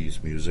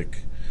 90s music.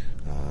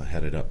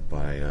 Headed up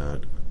by a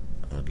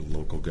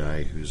local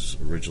guy who's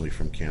originally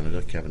from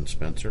Canada, Kevin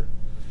Spencer.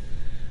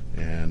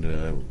 And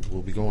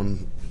we'll be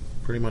going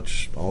pretty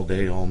much all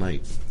day, all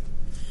night.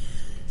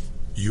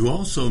 You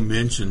also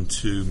mentioned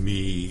to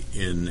me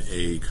in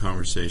a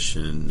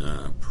conversation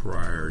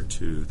prior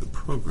to the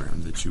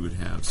program that you would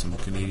have some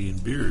Canadian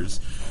beers.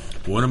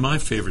 One of my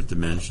favorite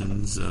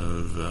dimensions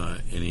of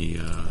any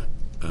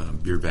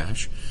beer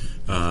bash.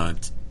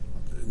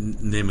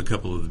 Name a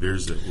couple of the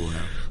beers that we'll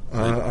have.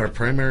 Our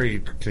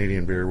primary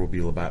Canadian beer will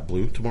be Labatt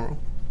Blue tomorrow.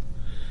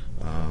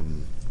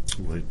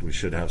 We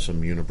should have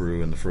some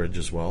Unibrew in the fridge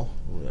as well.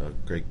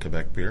 Great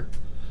Quebec beer.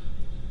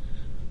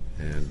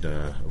 And,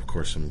 of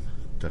course,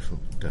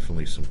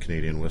 definitely some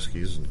Canadian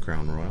whiskeys and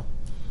Crown Royal.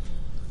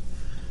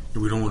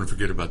 We don't want to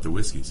forget about the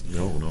whiskeys.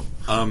 No.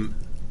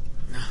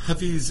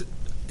 Hafiz,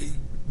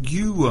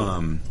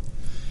 you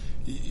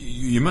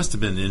must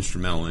have been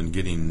instrumental in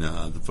getting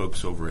the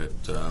folks over at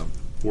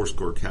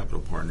Fourscore Capital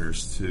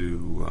Partners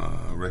to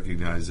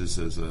recognize this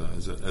as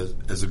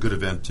a good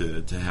event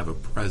to have a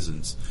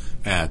presence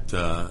at.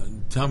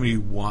 Tell me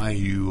why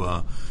you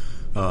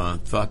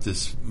thought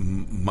this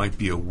might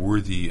be a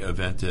worthy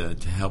event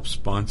to help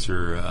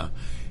sponsor,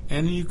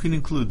 and you can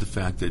include the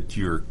fact that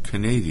you're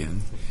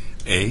Canadian,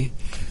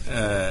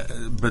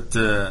 but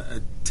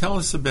tell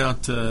us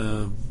about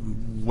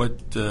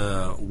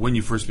when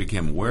you first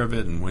became aware of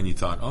it and when you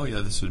thought, oh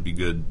yeah, this would be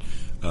good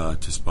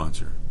to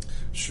sponsor.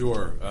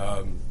 Sure.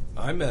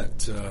 I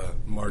met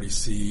Marty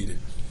Seed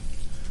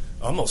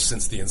almost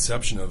since the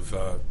inception of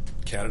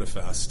Canada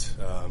Fest.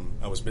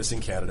 I was missing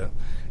Canada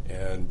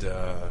and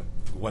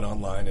went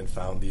online and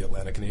found the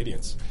Atlanta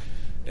Canadians.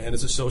 And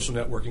it's a social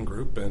networking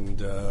group,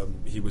 and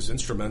he was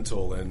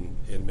instrumental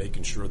in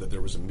making sure that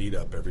there was a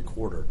meetup every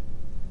quarter.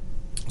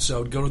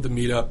 So I'd go to the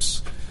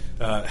meetups,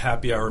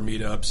 happy hour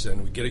meetups,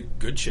 and we'd get a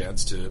good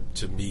chance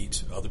to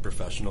meet other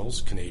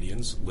professionals,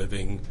 Canadians,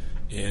 living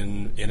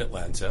in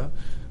Atlanta.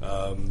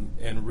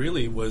 And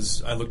really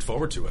I looked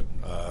forward to it.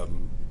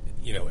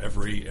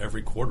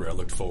 Every quarter I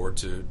looked forward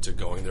to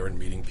going there and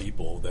meeting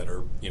people that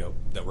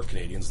were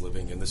Canadians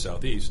living in the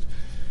Southeast.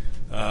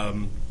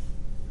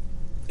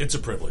 It's a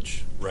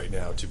privilege right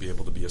now to be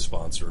able to be a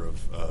sponsor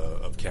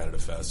of Canada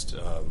Fest.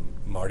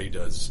 Marty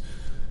does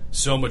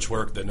so much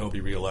work that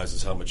nobody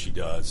realizes how much he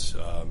does,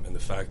 and the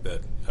fact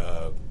that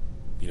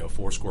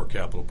Fourscore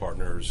Capital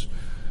Partners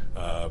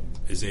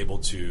is able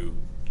to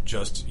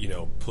just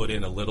put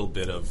in a little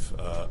bit of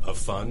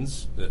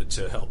funds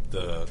to help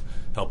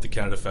the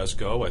Canada Fest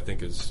go, I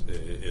think is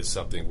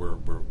something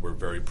we're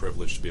very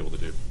privileged to be able to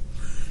do.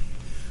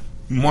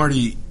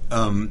 Marty,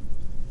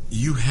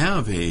 You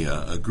have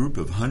a group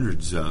of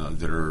hundreds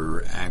that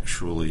are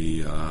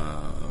actually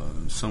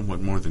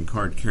somewhat more than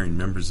card-carrying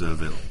members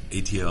of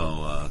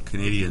ATL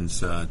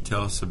Canadians.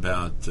 Tell us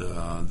about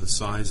the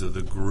size of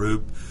the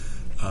group,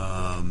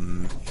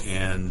 and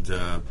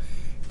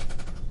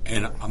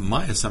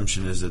my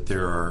assumption is that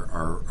there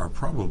are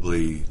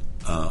probably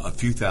a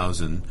few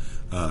thousand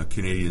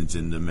Canadians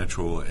in the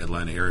Metro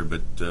Atlanta area.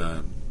 But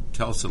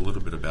tell us a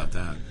little bit about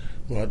that.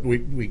 Well,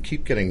 we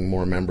keep getting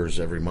more members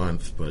every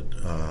month, but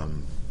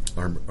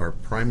our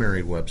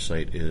primary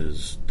website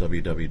is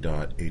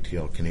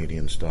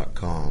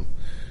www.atlcanadians.com,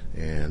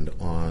 and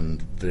on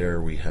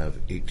there we have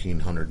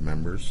 1,800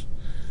 members,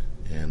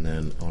 and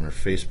then on our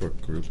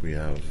Facebook group we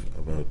have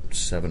about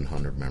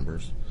 700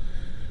 members.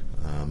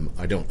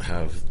 I don't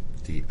have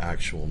the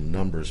actual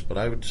numbers, but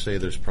I would say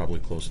there's probably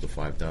close to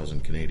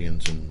 5,000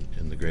 Canadians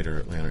in the greater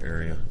Atlanta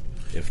area,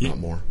 if not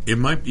more. It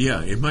might be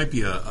a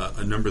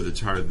number that's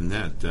higher than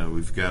that.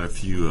 We've got a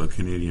few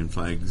Canadian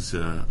flags,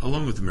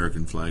 along with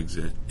American flags,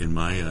 in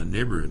my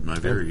neighborhood, my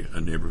very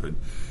neighborhood.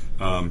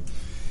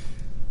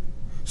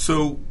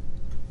 So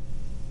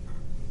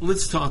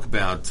let's talk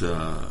about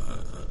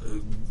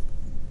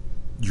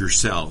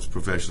yourselves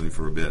professionally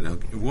for a bit.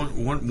 Okay.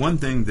 One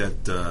thing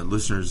that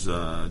listeners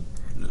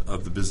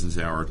of the Business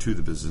Hour, to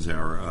the Business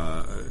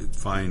Hour,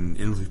 find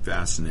endlessly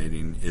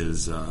fascinating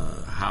is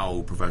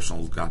how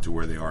professionals got to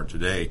where they are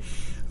today.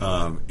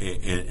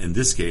 In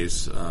this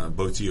case,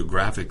 both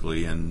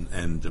geographically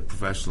and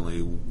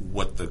professionally,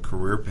 what the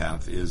career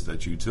path is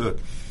that you took.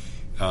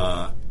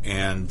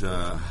 And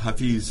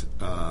Hafiz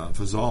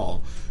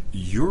Fazal,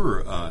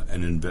 you're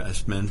an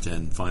investment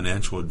and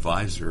financial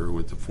advisor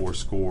with the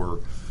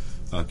Fourscore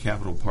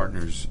Capital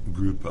Partners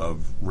group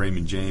of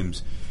Raymond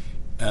James.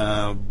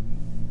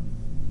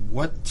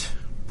 What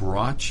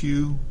brought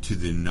you to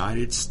the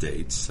United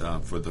States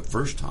for the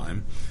first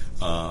time?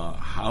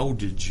 How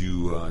did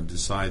you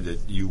decide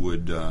that you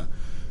would go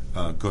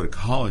to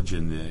college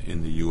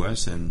in the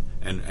U.S. and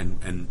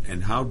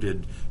how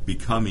did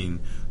becoming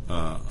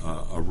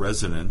a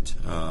resident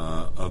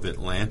of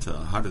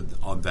Atlanta, how did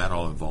that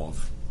all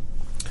evolve?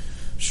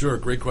 Sure,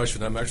 great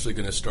question. I'm actually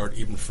going to start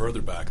even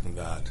further back than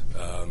that.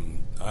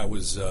 I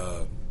was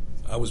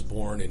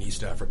born in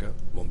East Africa,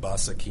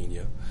 Mombasa,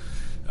 Kenya.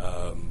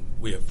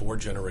 We have 4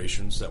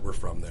 generations that were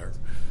from there.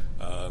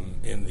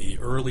 In the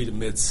early to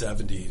mid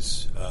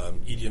 70s,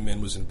 Idi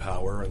Amin was in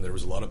power, and there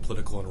was a lot of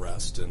political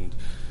unrest. And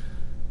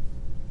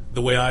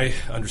the way I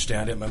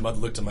understand it, my mother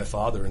looked at my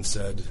father and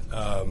said,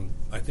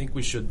 "I think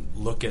we should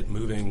look at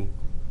moving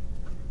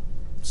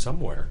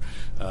somewhere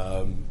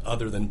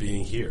other than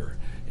being here."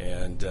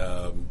 And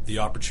the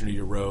opportunity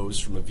arose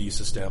from a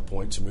visa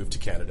standpoint to move to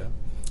Canada.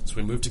 So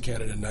we moved to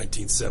Canada in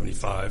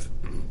 1975.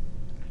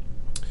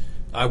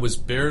 I was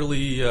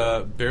barely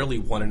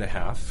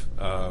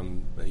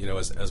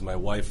 1.5. As my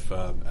wife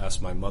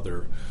asked my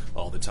mother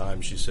all the time,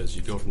 she says,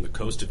 "You go from the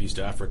coast of East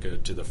Africa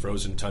to the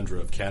frozen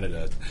tundra of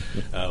Canada."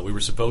 We were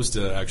supposed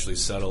to actually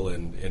settle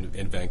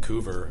in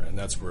Vancouver, and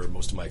that's where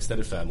most of my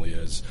extended family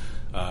is.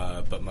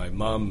 But my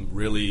mom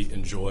really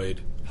enjoyed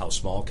how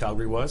small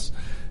Calgary was,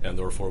 and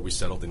therefore we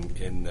settled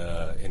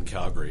in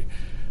Calgary.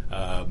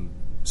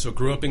 So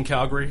grew up in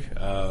Calgary.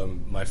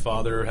 My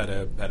father had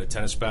a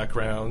tennis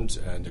background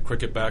and a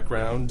cricket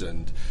background,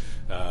 and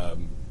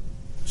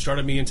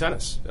started me in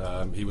tennis.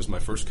 He was my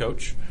first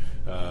coach.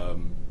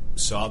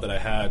 Saw that I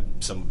had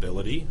some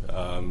ability.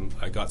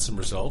 I got some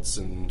results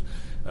and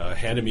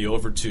handed me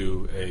over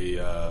to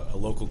a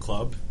local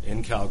club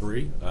in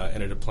Calgary.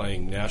 Ended up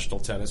playing national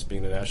tennis,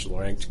 being the national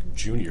ranked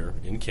junior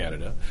in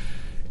Canada.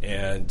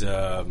 And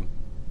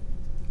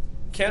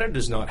Canada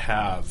does not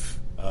have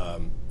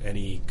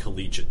any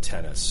collegiate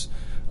tennis,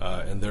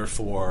 and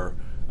therefore,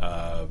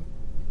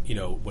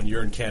 when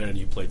you're in Canada and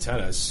you play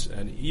tennis,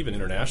 and even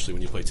internationally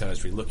when you play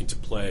tennis, you're looking to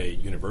play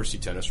university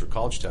tennis or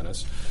college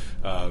tennis,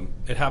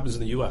 it happens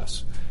in the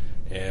U.S.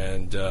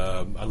 And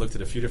I looked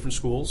at a few different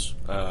schools,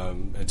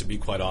 and to be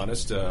quite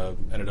honest,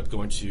 ended up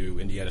going to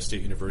Indiana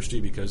State University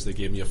because they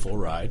gave me a full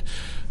ride.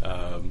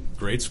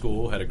 Great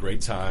school, had a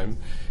great time,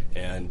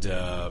 and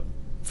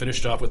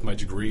finished off with my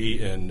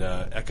degree in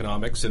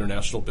economics,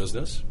 international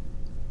business.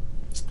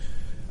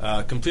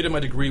 Completed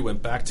my degree,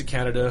 went back to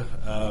Canada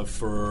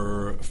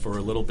for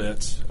a little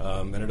bit,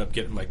 ended up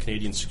getting my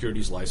Canadian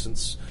securities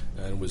license,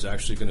 and was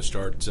actually going to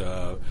start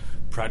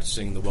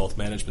practicing the wealth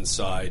management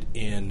side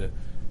in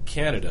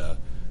Canada,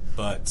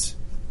 but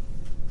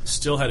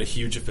still had a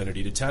huge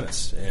affinity to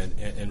tennis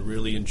and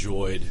really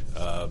enjoyed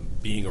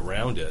being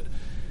around it.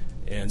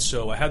 And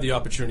so I had the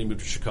opportunity to move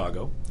to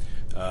Chicago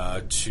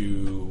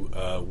to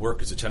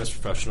work as a tennis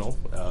professional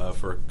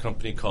for a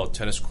company called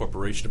Tennis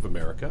Corporation of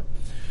America.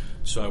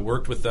 So I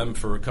worked with them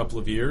for a couple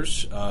of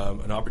years.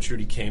 An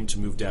opportunity came to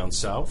move down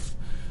south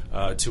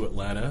to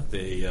Atlanta.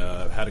 They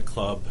had a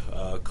club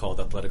called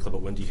Athletic Club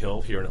at Windy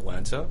Hill here in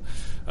Atlanta.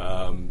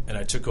 And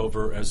I took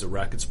over as the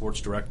racket sports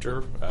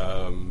director,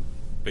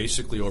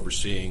 basically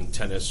overseeing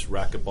tennis,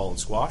 racquetball, and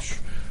squash.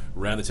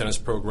 Ran the tennis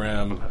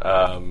program,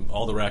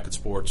 all the racket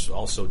sports,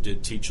 also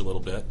did teach a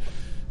little bit.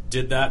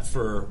 did that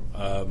for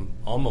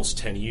almost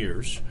 10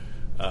 years,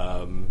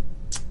 and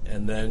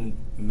then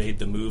made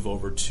the move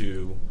over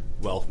to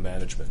wealth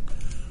management.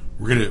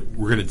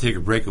 We're gonna take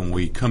a break, and when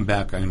we come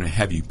back, I'm gonna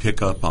have you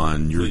pick up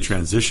on your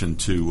transition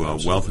to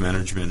wealth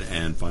management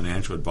and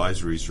financial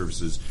advisory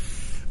services.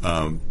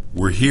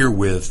 We're here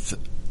with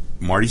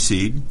Marty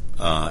Seed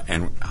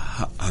and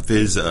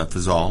Hafiz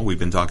Fazal. We've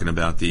been talking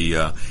about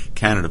the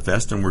Canada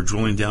Fest, and we're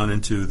drilling down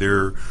into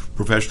their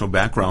professional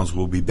backgrounds.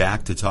 We'll be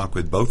back to talk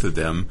with both of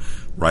them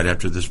right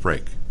after this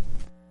break.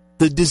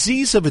 The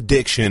disease of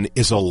addiction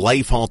is a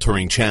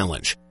life-altering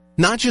challenge,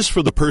 not just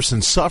for the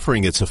person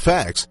suffering its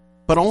effects,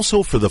 but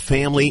also for the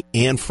family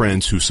and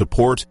friends who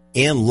support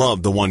and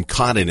love the one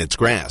caught in its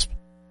grasp.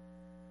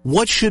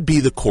 What should be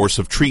the course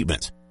of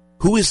treatment?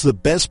 Who is the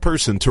best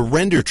person to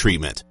render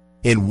treatment?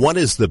 And what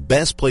is the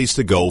best place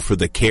to go for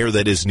the care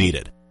that is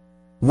needed?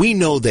 We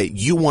know that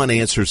you want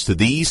answers to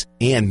these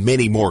and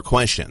many more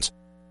questions.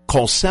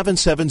 Call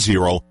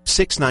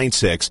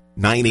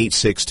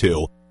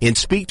 770-696-9862 and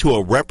speak to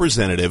a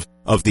representative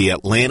of the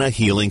Atlanta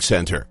Healing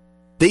Center.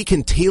 They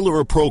can tailor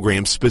a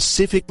program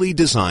specifically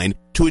designed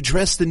to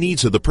address the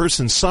needs of the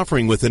person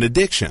suffering with an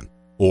addiction,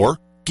 or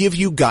give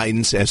you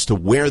guidance as to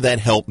where that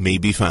help may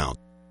be found.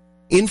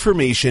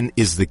 Information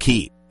is the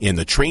key, and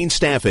the trained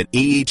staff at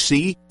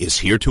AHC is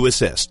here to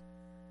assist.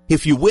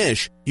 If you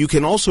wish, you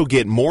can also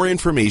get more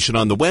information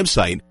on the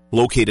website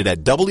located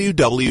at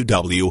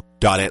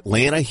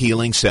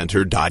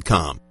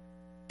www.atlantahealingcenter.com.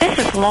 This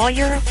is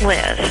Lawyer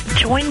Liz.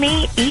 Join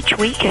me each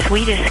week as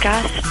we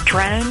discuss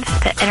drones,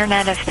 the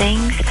Internet of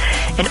Things,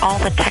 and all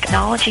the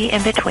technology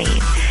in between.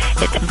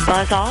 It's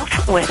Buzz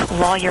Off with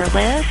Lawyer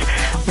Liz,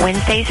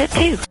 Wednesdays at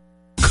 2.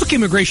 Cook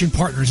Immigration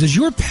Partners is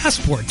your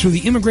passport through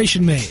the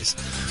immigration maze.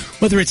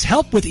 Whether it's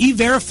help with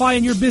E-Verify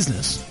in your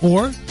business,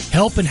 or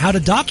help in how to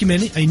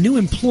document a new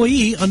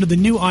employee under the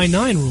new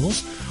I-9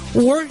 rules,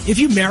 or if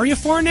you marry a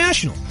foreign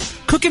national,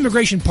 Cook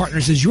Immigration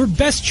Partners is your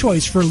best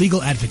choice for a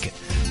legal advocate.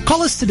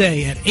 Call us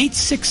today at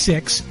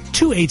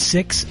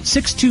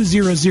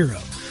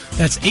 866-286-6200.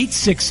 That's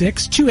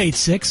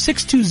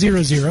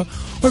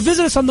 866-286-6200, or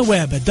visit us on the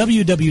web at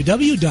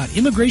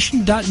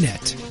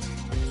www.immigration.net.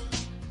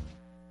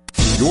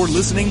 You're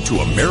listening to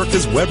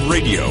America's Web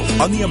Radio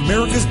on the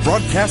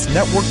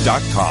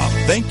AmericasBroadcastNetwork.com.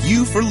 Thank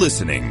you for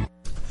listening.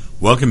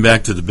 Welcome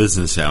back to the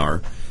Business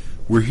Hour.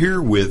 We're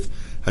here with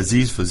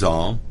Aziz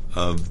Fazal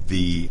of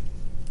the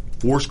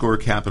Fourscore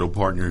Capital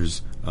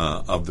Partners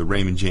of the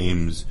Raymond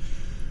James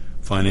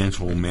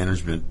Financial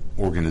Management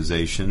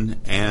Organization,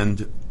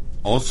 and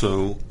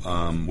also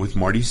with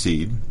Marty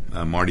Seed.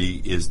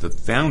 Marty is the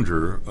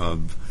founder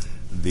of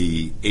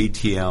the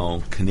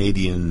ATL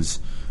Canadians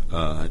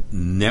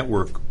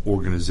network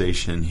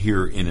organization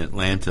here in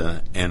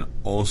Atlanta, and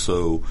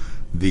also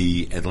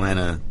the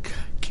Atlanta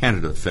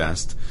Canada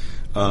Fest.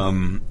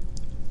 And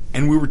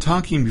we were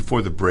talking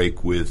before the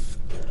break with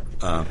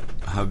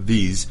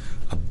Hafiz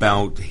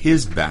about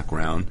his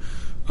background.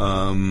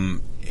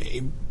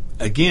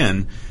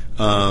 Again,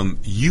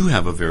 you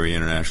have a very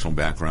international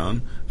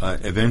background,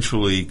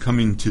 eventually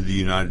coming to the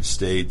United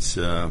States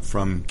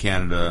from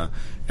Canada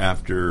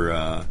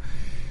after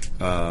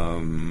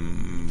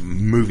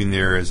moving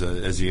there as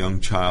a young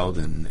child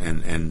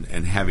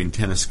and having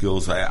tennis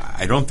skills.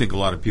 I don't think a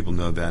lot of people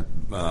know that,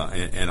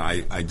 and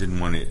I didn't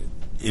want to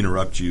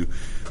interrupt you,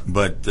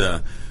 but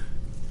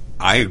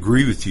I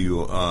agree with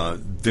you.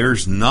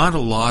 There's not a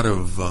lot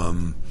of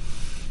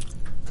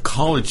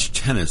college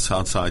tennis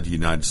outside the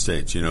United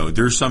States. You know,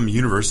 there's some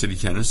university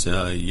tennis,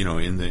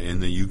 in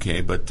the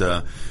UK, but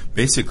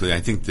basically, I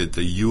think that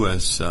the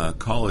U.S.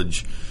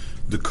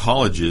 The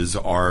colleges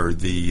are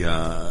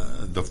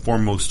the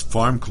foremost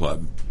farm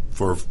club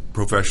for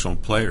professional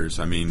players.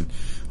 I mean,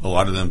 a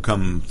lot of them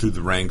come through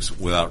the ranks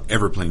without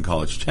ever playing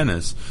college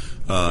tennis,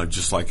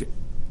 just like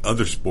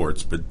other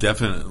sports. But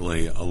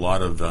definitely, a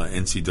lot of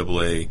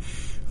NCAA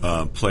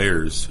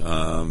players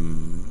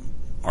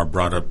are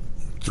brought up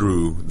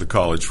through the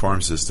college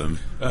farm system.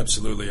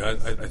 Absolutely.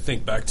 I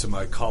think back to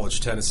my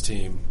college tennis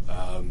team,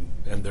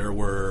 and there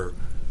were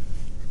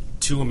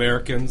 2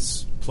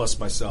 Americans plus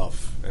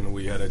myself, and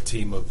we had a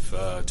team of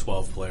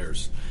 12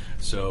 players.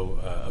 So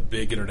a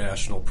big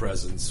international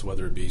presence,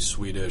 whether it be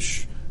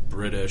Swedish,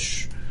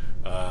 British,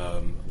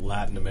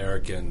 Latin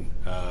American.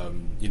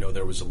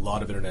 There was a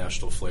lot of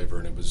international flavor,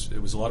 and it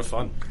was a lot of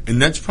fun.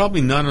 And that's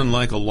probably not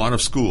unlike a lot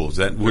of schools.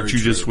 What you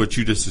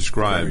just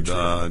described.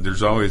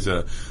 There's always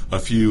a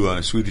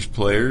few Swedish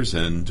players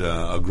and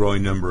a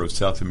growing number of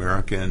South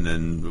American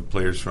and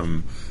players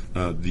from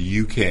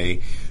the UK,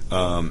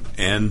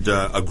 and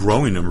a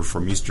growing number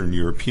from Eastern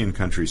European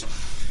countries.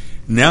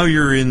 Now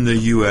you're in the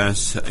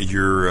U.S.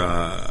 You're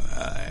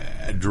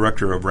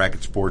director of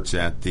racket sports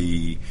at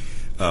the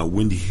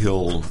Windy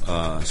Hill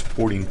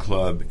Sporting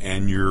Club,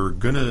 and you're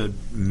going to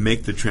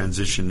make the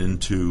transition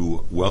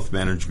into wealth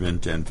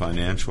management and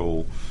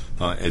financial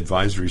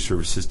advisory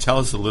services. Tell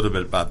us a little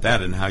bit about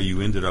that and how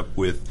you ended up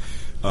with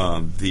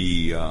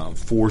the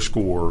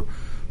Fourscore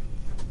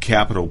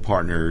Capital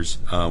Partners,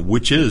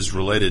 which is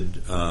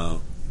related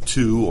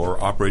to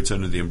or operates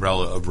under the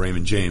umbrella of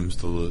Raymond James,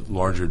 the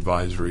larger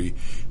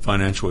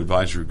financial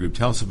advisory group.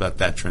 Tell us about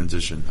that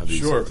transition.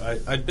 Sure.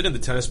 I've been in the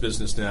tennis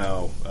business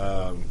now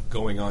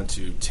going on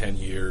to 10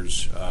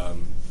 years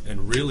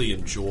and really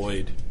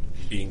enjoyed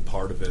being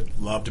part of it,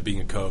 loved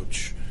being a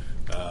coach,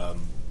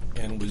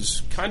 and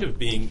was kind of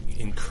being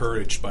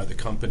encouraged by the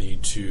company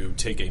to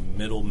take a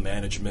middle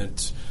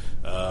management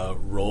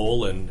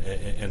role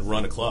and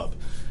run a club.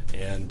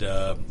 And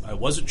I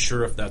wasn't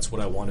sure if that's what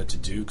I wanted to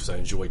do because I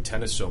enjoyed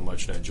tennis so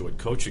much and I enjoyed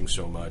coaching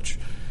so much.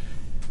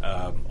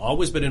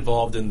 Always been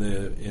involved in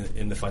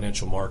the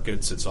financial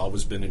markets. It's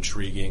always been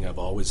intriguing. I've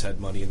always had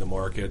money in the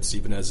markets,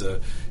 even as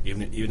a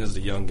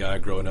young guy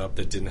growing up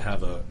that didn't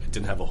have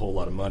a whole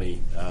lot of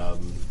money.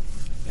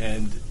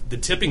 And the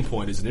tipping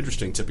point is an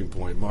interesting tipping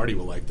point. Marty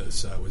will like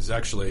this. I was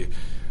actually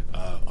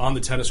on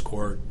the tennis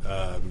court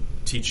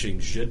teaching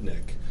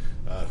Zhidnik,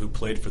 who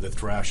played for the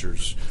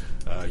Thrashers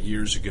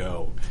years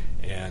ago.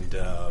 And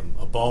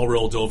a ball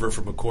rolled over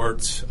from a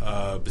court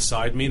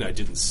beside me, and I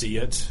didn't see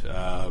it.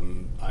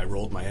 I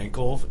rolled my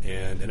ankle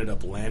and ended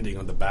up landing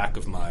on the back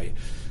of my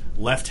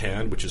left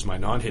hand, which is my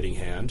non-hitting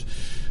hand,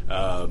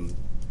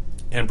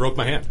 and broke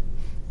my hand.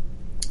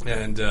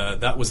 And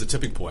that was the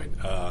tipping point.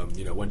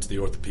 Went to the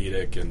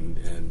orthopedic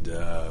and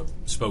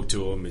spoke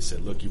to him. He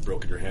said, "Look, you've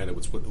broken your hand. It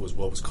was what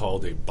was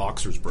called a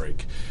boxer's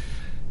break."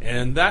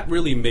 And that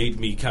really made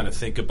me kind of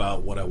think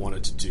about what I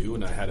wanted to do.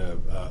 And I had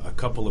a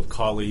couple of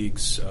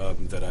colleagues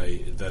that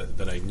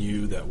I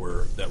knew that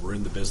were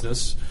in the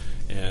business,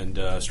 and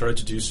started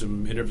to do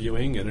some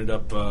interviewing. Ended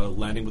up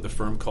landing with a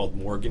firm called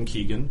Morgan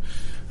Keegan,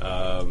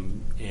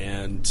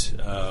 and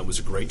it was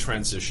a great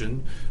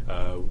transition.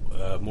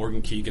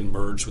 Morgan Keegan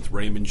merged with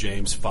Raymond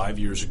James 5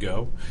 years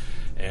ago,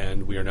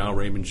 and we are now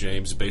Raymond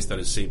James, based out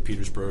of St.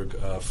 Petersburg,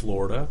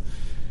 Florida.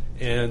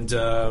 And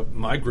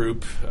my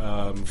group,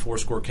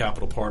 Foursquare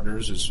Capital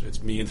Partners,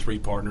 it's me and three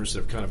partners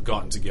that have kind of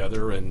gotten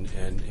together and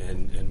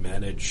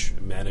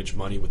manage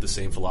money with the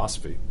same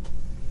philosophy.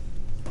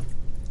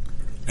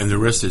 And the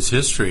rest is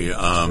history,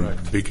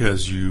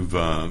 because you've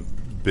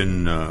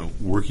been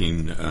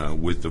working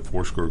with the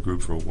Foursquare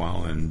Group for a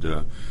while,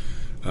 and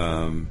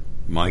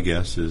my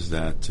guess is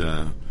that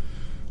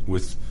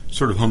with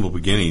sort of humble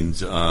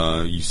beginnings,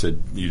 you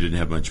said you didn't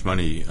have much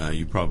money.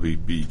 You probably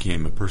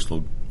became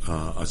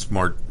a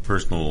smart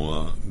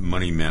personal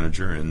money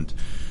manager, and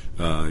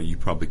you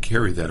probably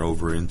carry that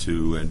over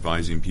into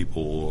advising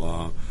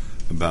people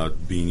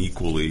about being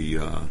equally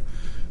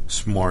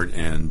smart.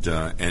 And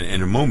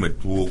in a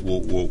moment,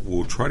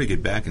 we'll try to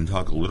get back and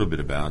talk a little bit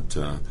about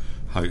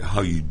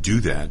how you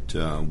do that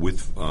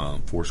with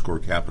Foursquare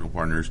Capital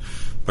Partners.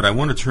 But I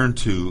want to turn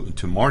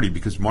to Marty,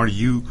 because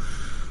Marty,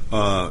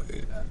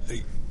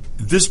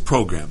 this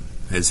program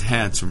has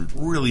had some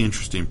really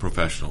interesting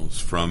professionals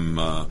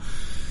from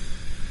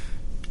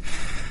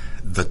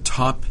the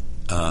top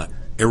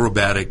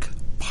aerobatic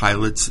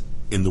pilots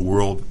in the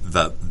world,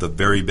 the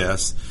very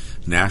best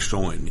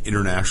national and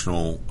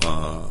international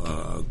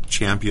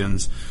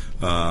champions.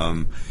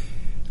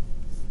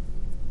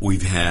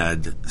 We've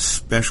had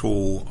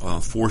special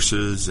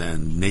forces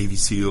and Navy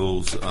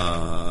SEALs,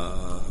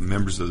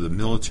 members of the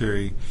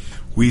military.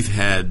 We've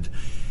had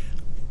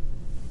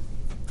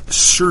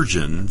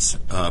surgeons,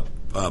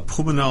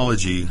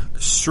 pulmonology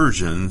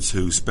surgeons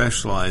who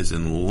specialize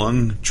in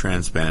lung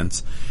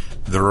transplants.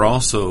 They're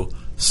also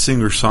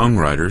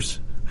singer-songwriters.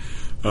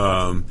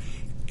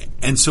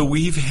 And so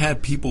we've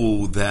had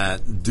people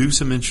that do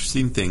some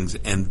interesting things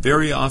and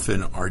very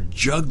often are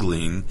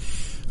juggling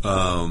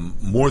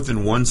more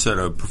than one set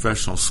of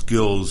professional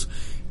skills,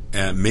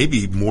 and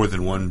maybe more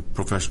than one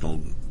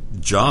professional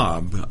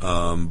job,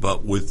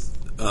 but with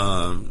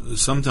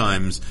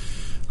sometimes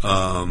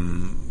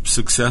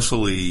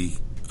successfully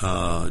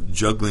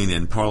juggling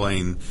and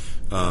parlaying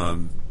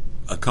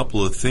a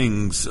couple of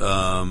things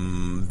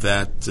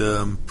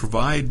that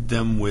provide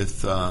them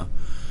with,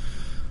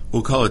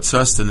 we'll call it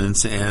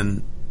sustenance,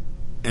 and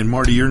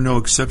Marty, you're no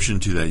exception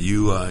to that.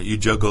 You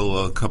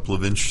juggle a couple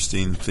of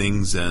interesting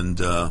things, and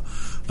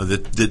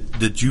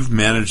that you've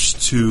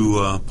managed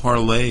to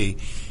parlay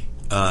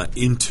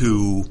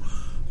into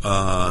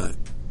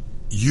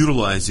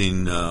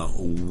utilizing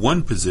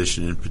one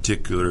position in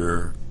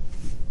particular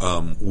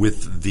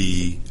with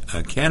the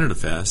Canada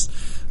Fest.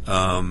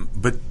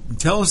 But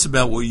tell us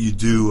about what you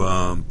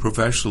do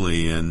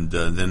professionally, and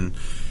then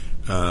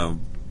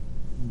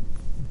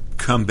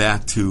come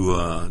back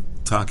to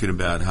talking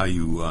about how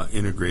you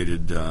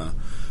integrated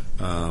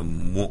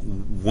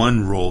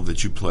one role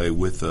that you play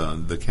with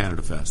the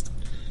Canada Fest.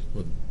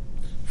 Well,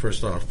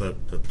 first off,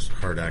 that's a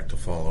hard act to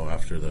follow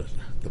after the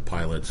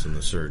pilots and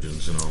the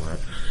surgeons and all that.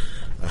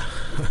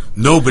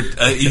 No, but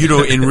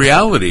in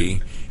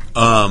reality,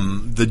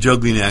 the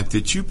juggling act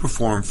that you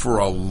perform for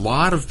a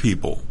lot of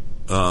people,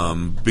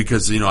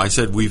 because I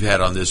said we've had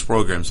on this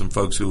program some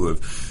folks who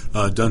have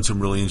done some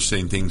really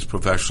interesting things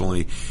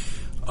professionally.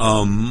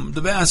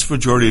 The vast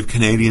majority of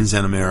Canadians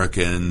and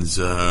Americans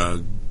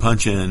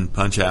punch in,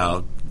 punch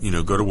out,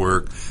 go to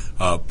work,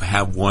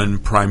 have one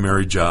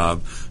primary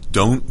job,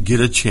 don't get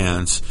a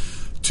chance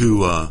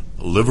to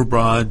live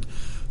abroad,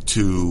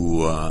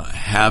 to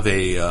have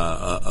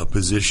a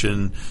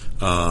position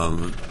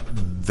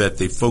that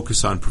they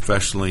focus on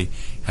professionally,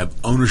 have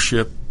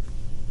ownership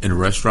in a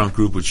restaurant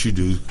group, which you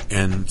do.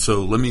 And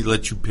so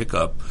let you pick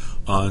up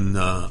on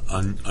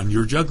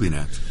your juggling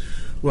act.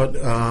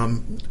 Well,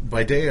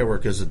 by day I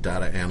work as a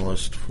data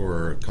analyst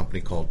for a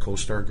company called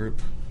CoStar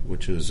Group,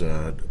 which is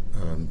a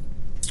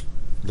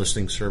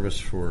listing service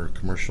for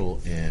commercial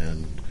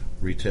and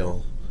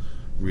retail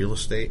real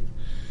estate.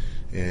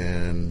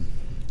 And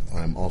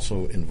I'm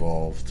also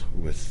involved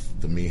with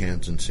the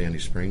Mehans in Sandy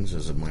Springs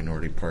as a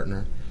minority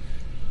partner.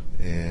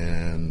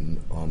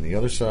 And on the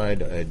other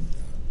side,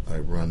 I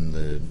run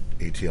the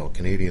ATL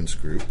Canadians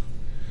group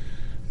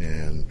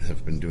and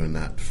have been doing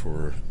that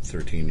for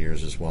 13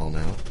 years as well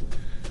now.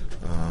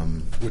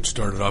 Which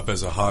started off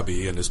as a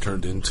hobby and has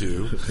turned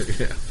into...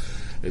 Yeah.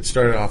 It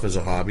started off as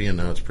a hobby, and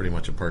now it's pretty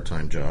much a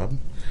part-time job.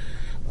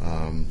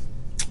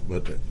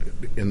 But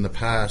in the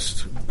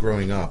past,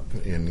 growing up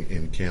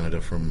in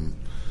Canada from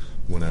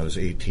when I was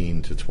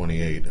 18 to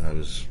 28, I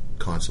was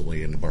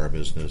constantly in the bar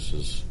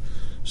business,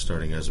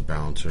 starting as a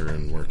bouncer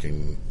and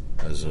working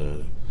as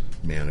a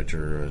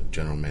manager, a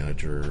general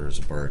manager, or as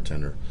a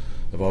bartender.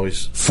 I've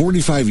always...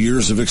 45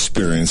 years of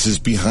experience is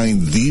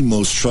behind the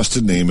most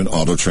trusted name in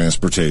auto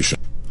transportation.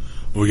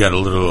 We got a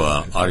little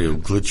audio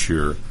glitch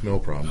here. No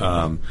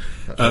problem.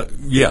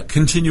 Yeah,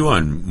 continue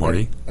on,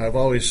 Marty. I've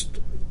always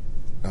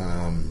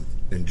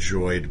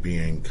enjoyed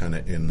being kind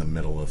of in the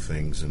middle of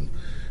things and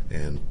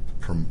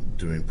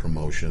doing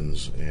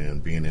promotions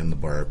and being in the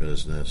bar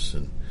business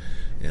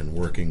and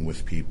working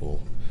with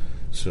people.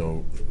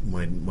 So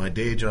my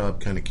day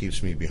job kind of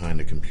keeps me behind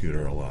the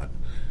computer a lot,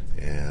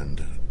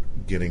 and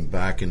getting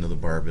back into the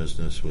bar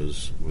business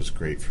was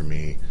great for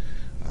me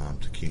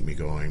to keep me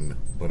going.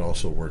 But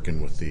also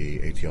working with the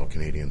ATL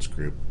Canadians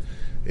group,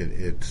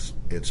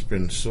 it's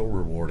been so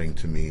rewarding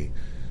to me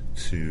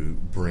to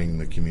bring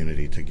the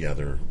community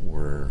together.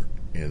 Where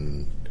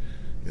in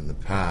the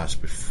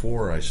past,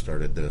 before I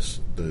started this,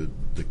 the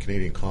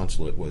Canadian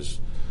consulate was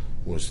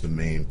the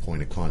main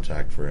point of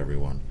contact for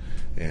everyone,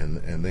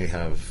 and they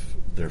have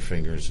their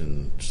fingers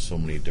in so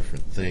many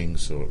different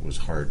things, so it was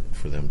hard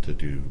for them to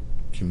do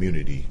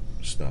community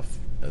stuff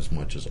as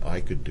much as I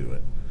could do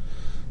it.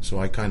 So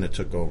I kind of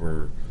took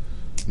over,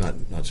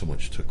 not so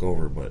much took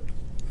over, but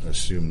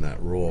assumed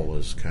that role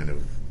as kind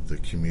of the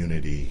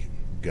community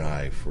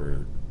guy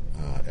for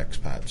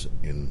expats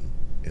in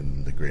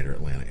the greater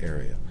Atlanta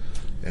area.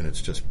 And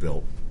it's just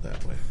built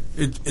that way.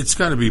 It's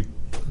got to be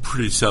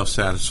pretty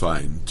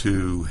self-satisfying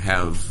to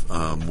have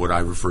what I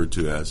refer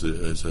to as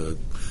a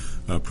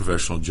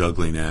professional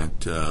juggling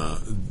act.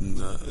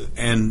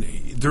 And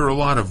there are a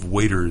lot of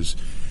waiters,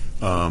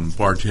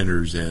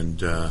 bartenders,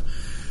 and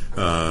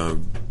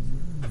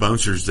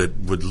bouncers that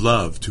would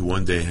love to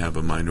one day have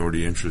a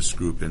minority interest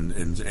group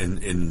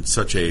in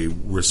such a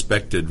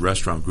respected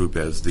restaurant group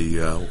as the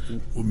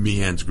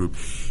Mehans group.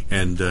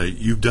 And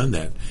you've done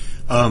that.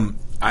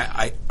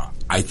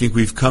 I think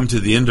we've come to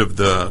the end of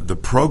the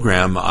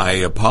program. I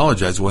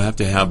apologize. We'll have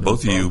to have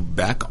both of you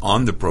back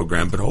on the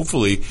program, but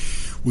hopefully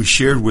we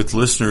shared with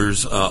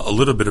listeners a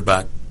little bit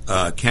about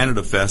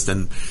Canada Fest.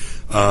 And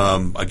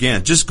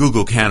again, just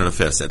Google Canada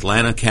Fest,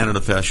 Atlanta Canada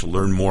Fest. You'll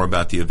learn more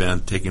about the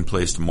event taking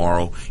place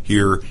tomorrow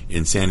here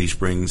in Sandy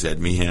Springs at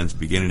Mehans,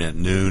 beginning at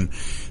noon.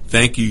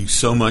 Thank you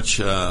so much,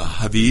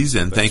 Hafiz,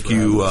 and thank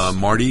you,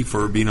 Marty,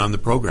 for being on the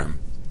program.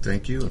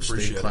 Thank you, and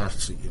stay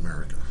classy,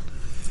 America.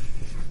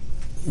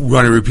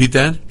 Want to repeat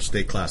that?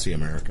 Stay classy,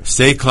 America.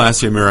 Stay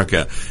classy,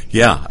 America.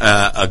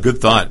 Yeah, a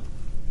good thought.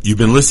 You've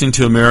been listening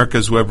to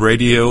America's Web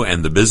Radio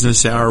and the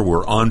Business Hour.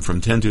 We're on from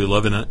 10 to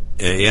 11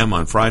 a.m.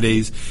 on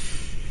Fridays.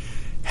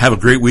 Have a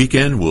great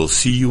weekend. We'll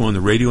see you on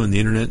the radio and the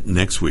internet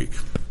next week.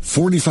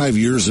 45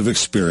 years of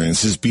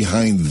experience is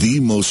behind the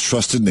most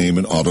trusted name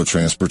in auto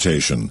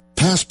transportation.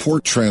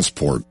 Passport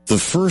Transport, the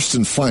first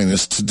and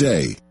finest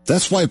today.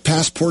 That's why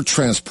Passport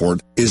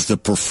Transport is the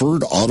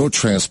preferred auto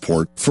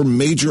transport for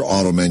major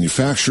auto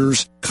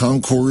manufacturers,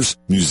 concours,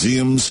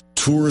 museums,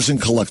 tours,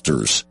 and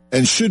collectors,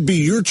 and should be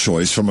your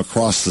choice from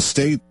across the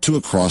state to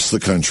across the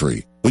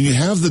country. When you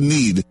have the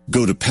need,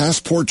 go to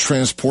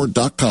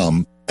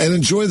PassportTransport.com and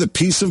enjoy the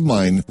peace of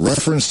mind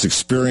referenced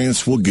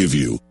experience will give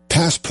you.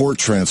 Passport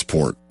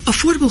Transport.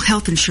 Affordable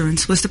health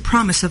insurance was the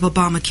promise of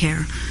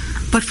Obamacare,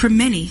 but for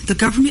many, the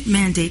government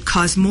mandate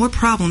caused more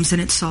problems than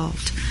it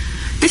solved.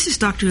 This is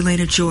Dr.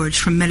 Elena George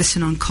from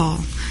Medicine on Call,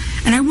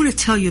 and I want to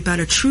tell you about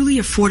a truly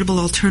affordable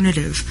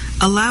alternative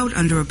allowed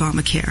under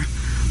Obamacare,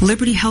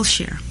 Liberty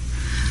HealthShare.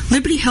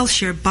 Liberty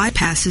HealthShare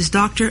bypasses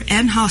doctor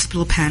and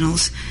hospital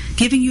panels,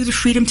 giving you the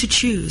freedom to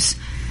choose.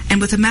 And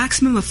with a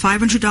maximum of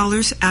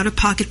 $500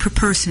 out-of-pocket per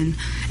person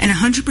and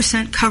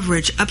 100%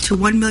 coverage up to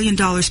 $1 million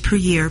per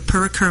year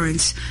per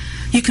occurrence,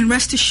 you can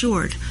rest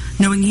assured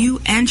knowing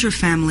you and your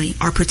family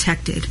are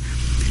protected.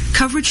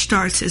 Coverage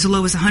starts as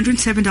low as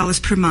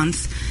 $107 per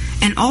month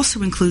and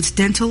also includes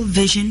dental,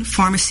 vision,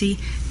 pharmacy,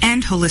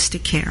 and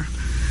holistic care.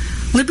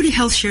 Liberty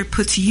HealthShare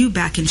puts you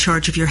back in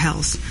charge of your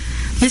health.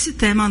 Visit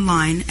them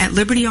online at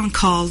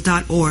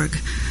libertyoncall.org.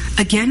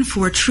 Again,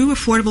 for a true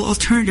affordable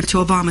alternative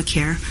to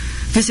Obamacare,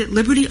 visit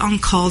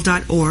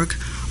libertyoncall.org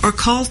or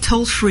call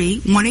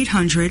toll-free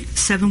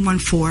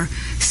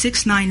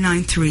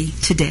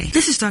 1-800-714-6993 today.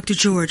 This is Dr.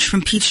 George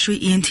from Peachtree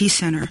ENT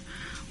Center.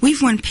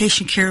 We've won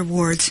patient care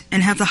awards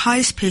and have the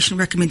highest patient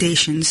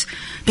recommendations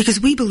because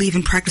we believe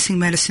in practicing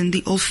medicine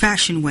the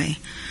old-fashioned way.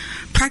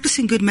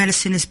 Practicing good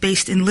medicine is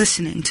based in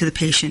listening to the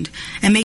patient and making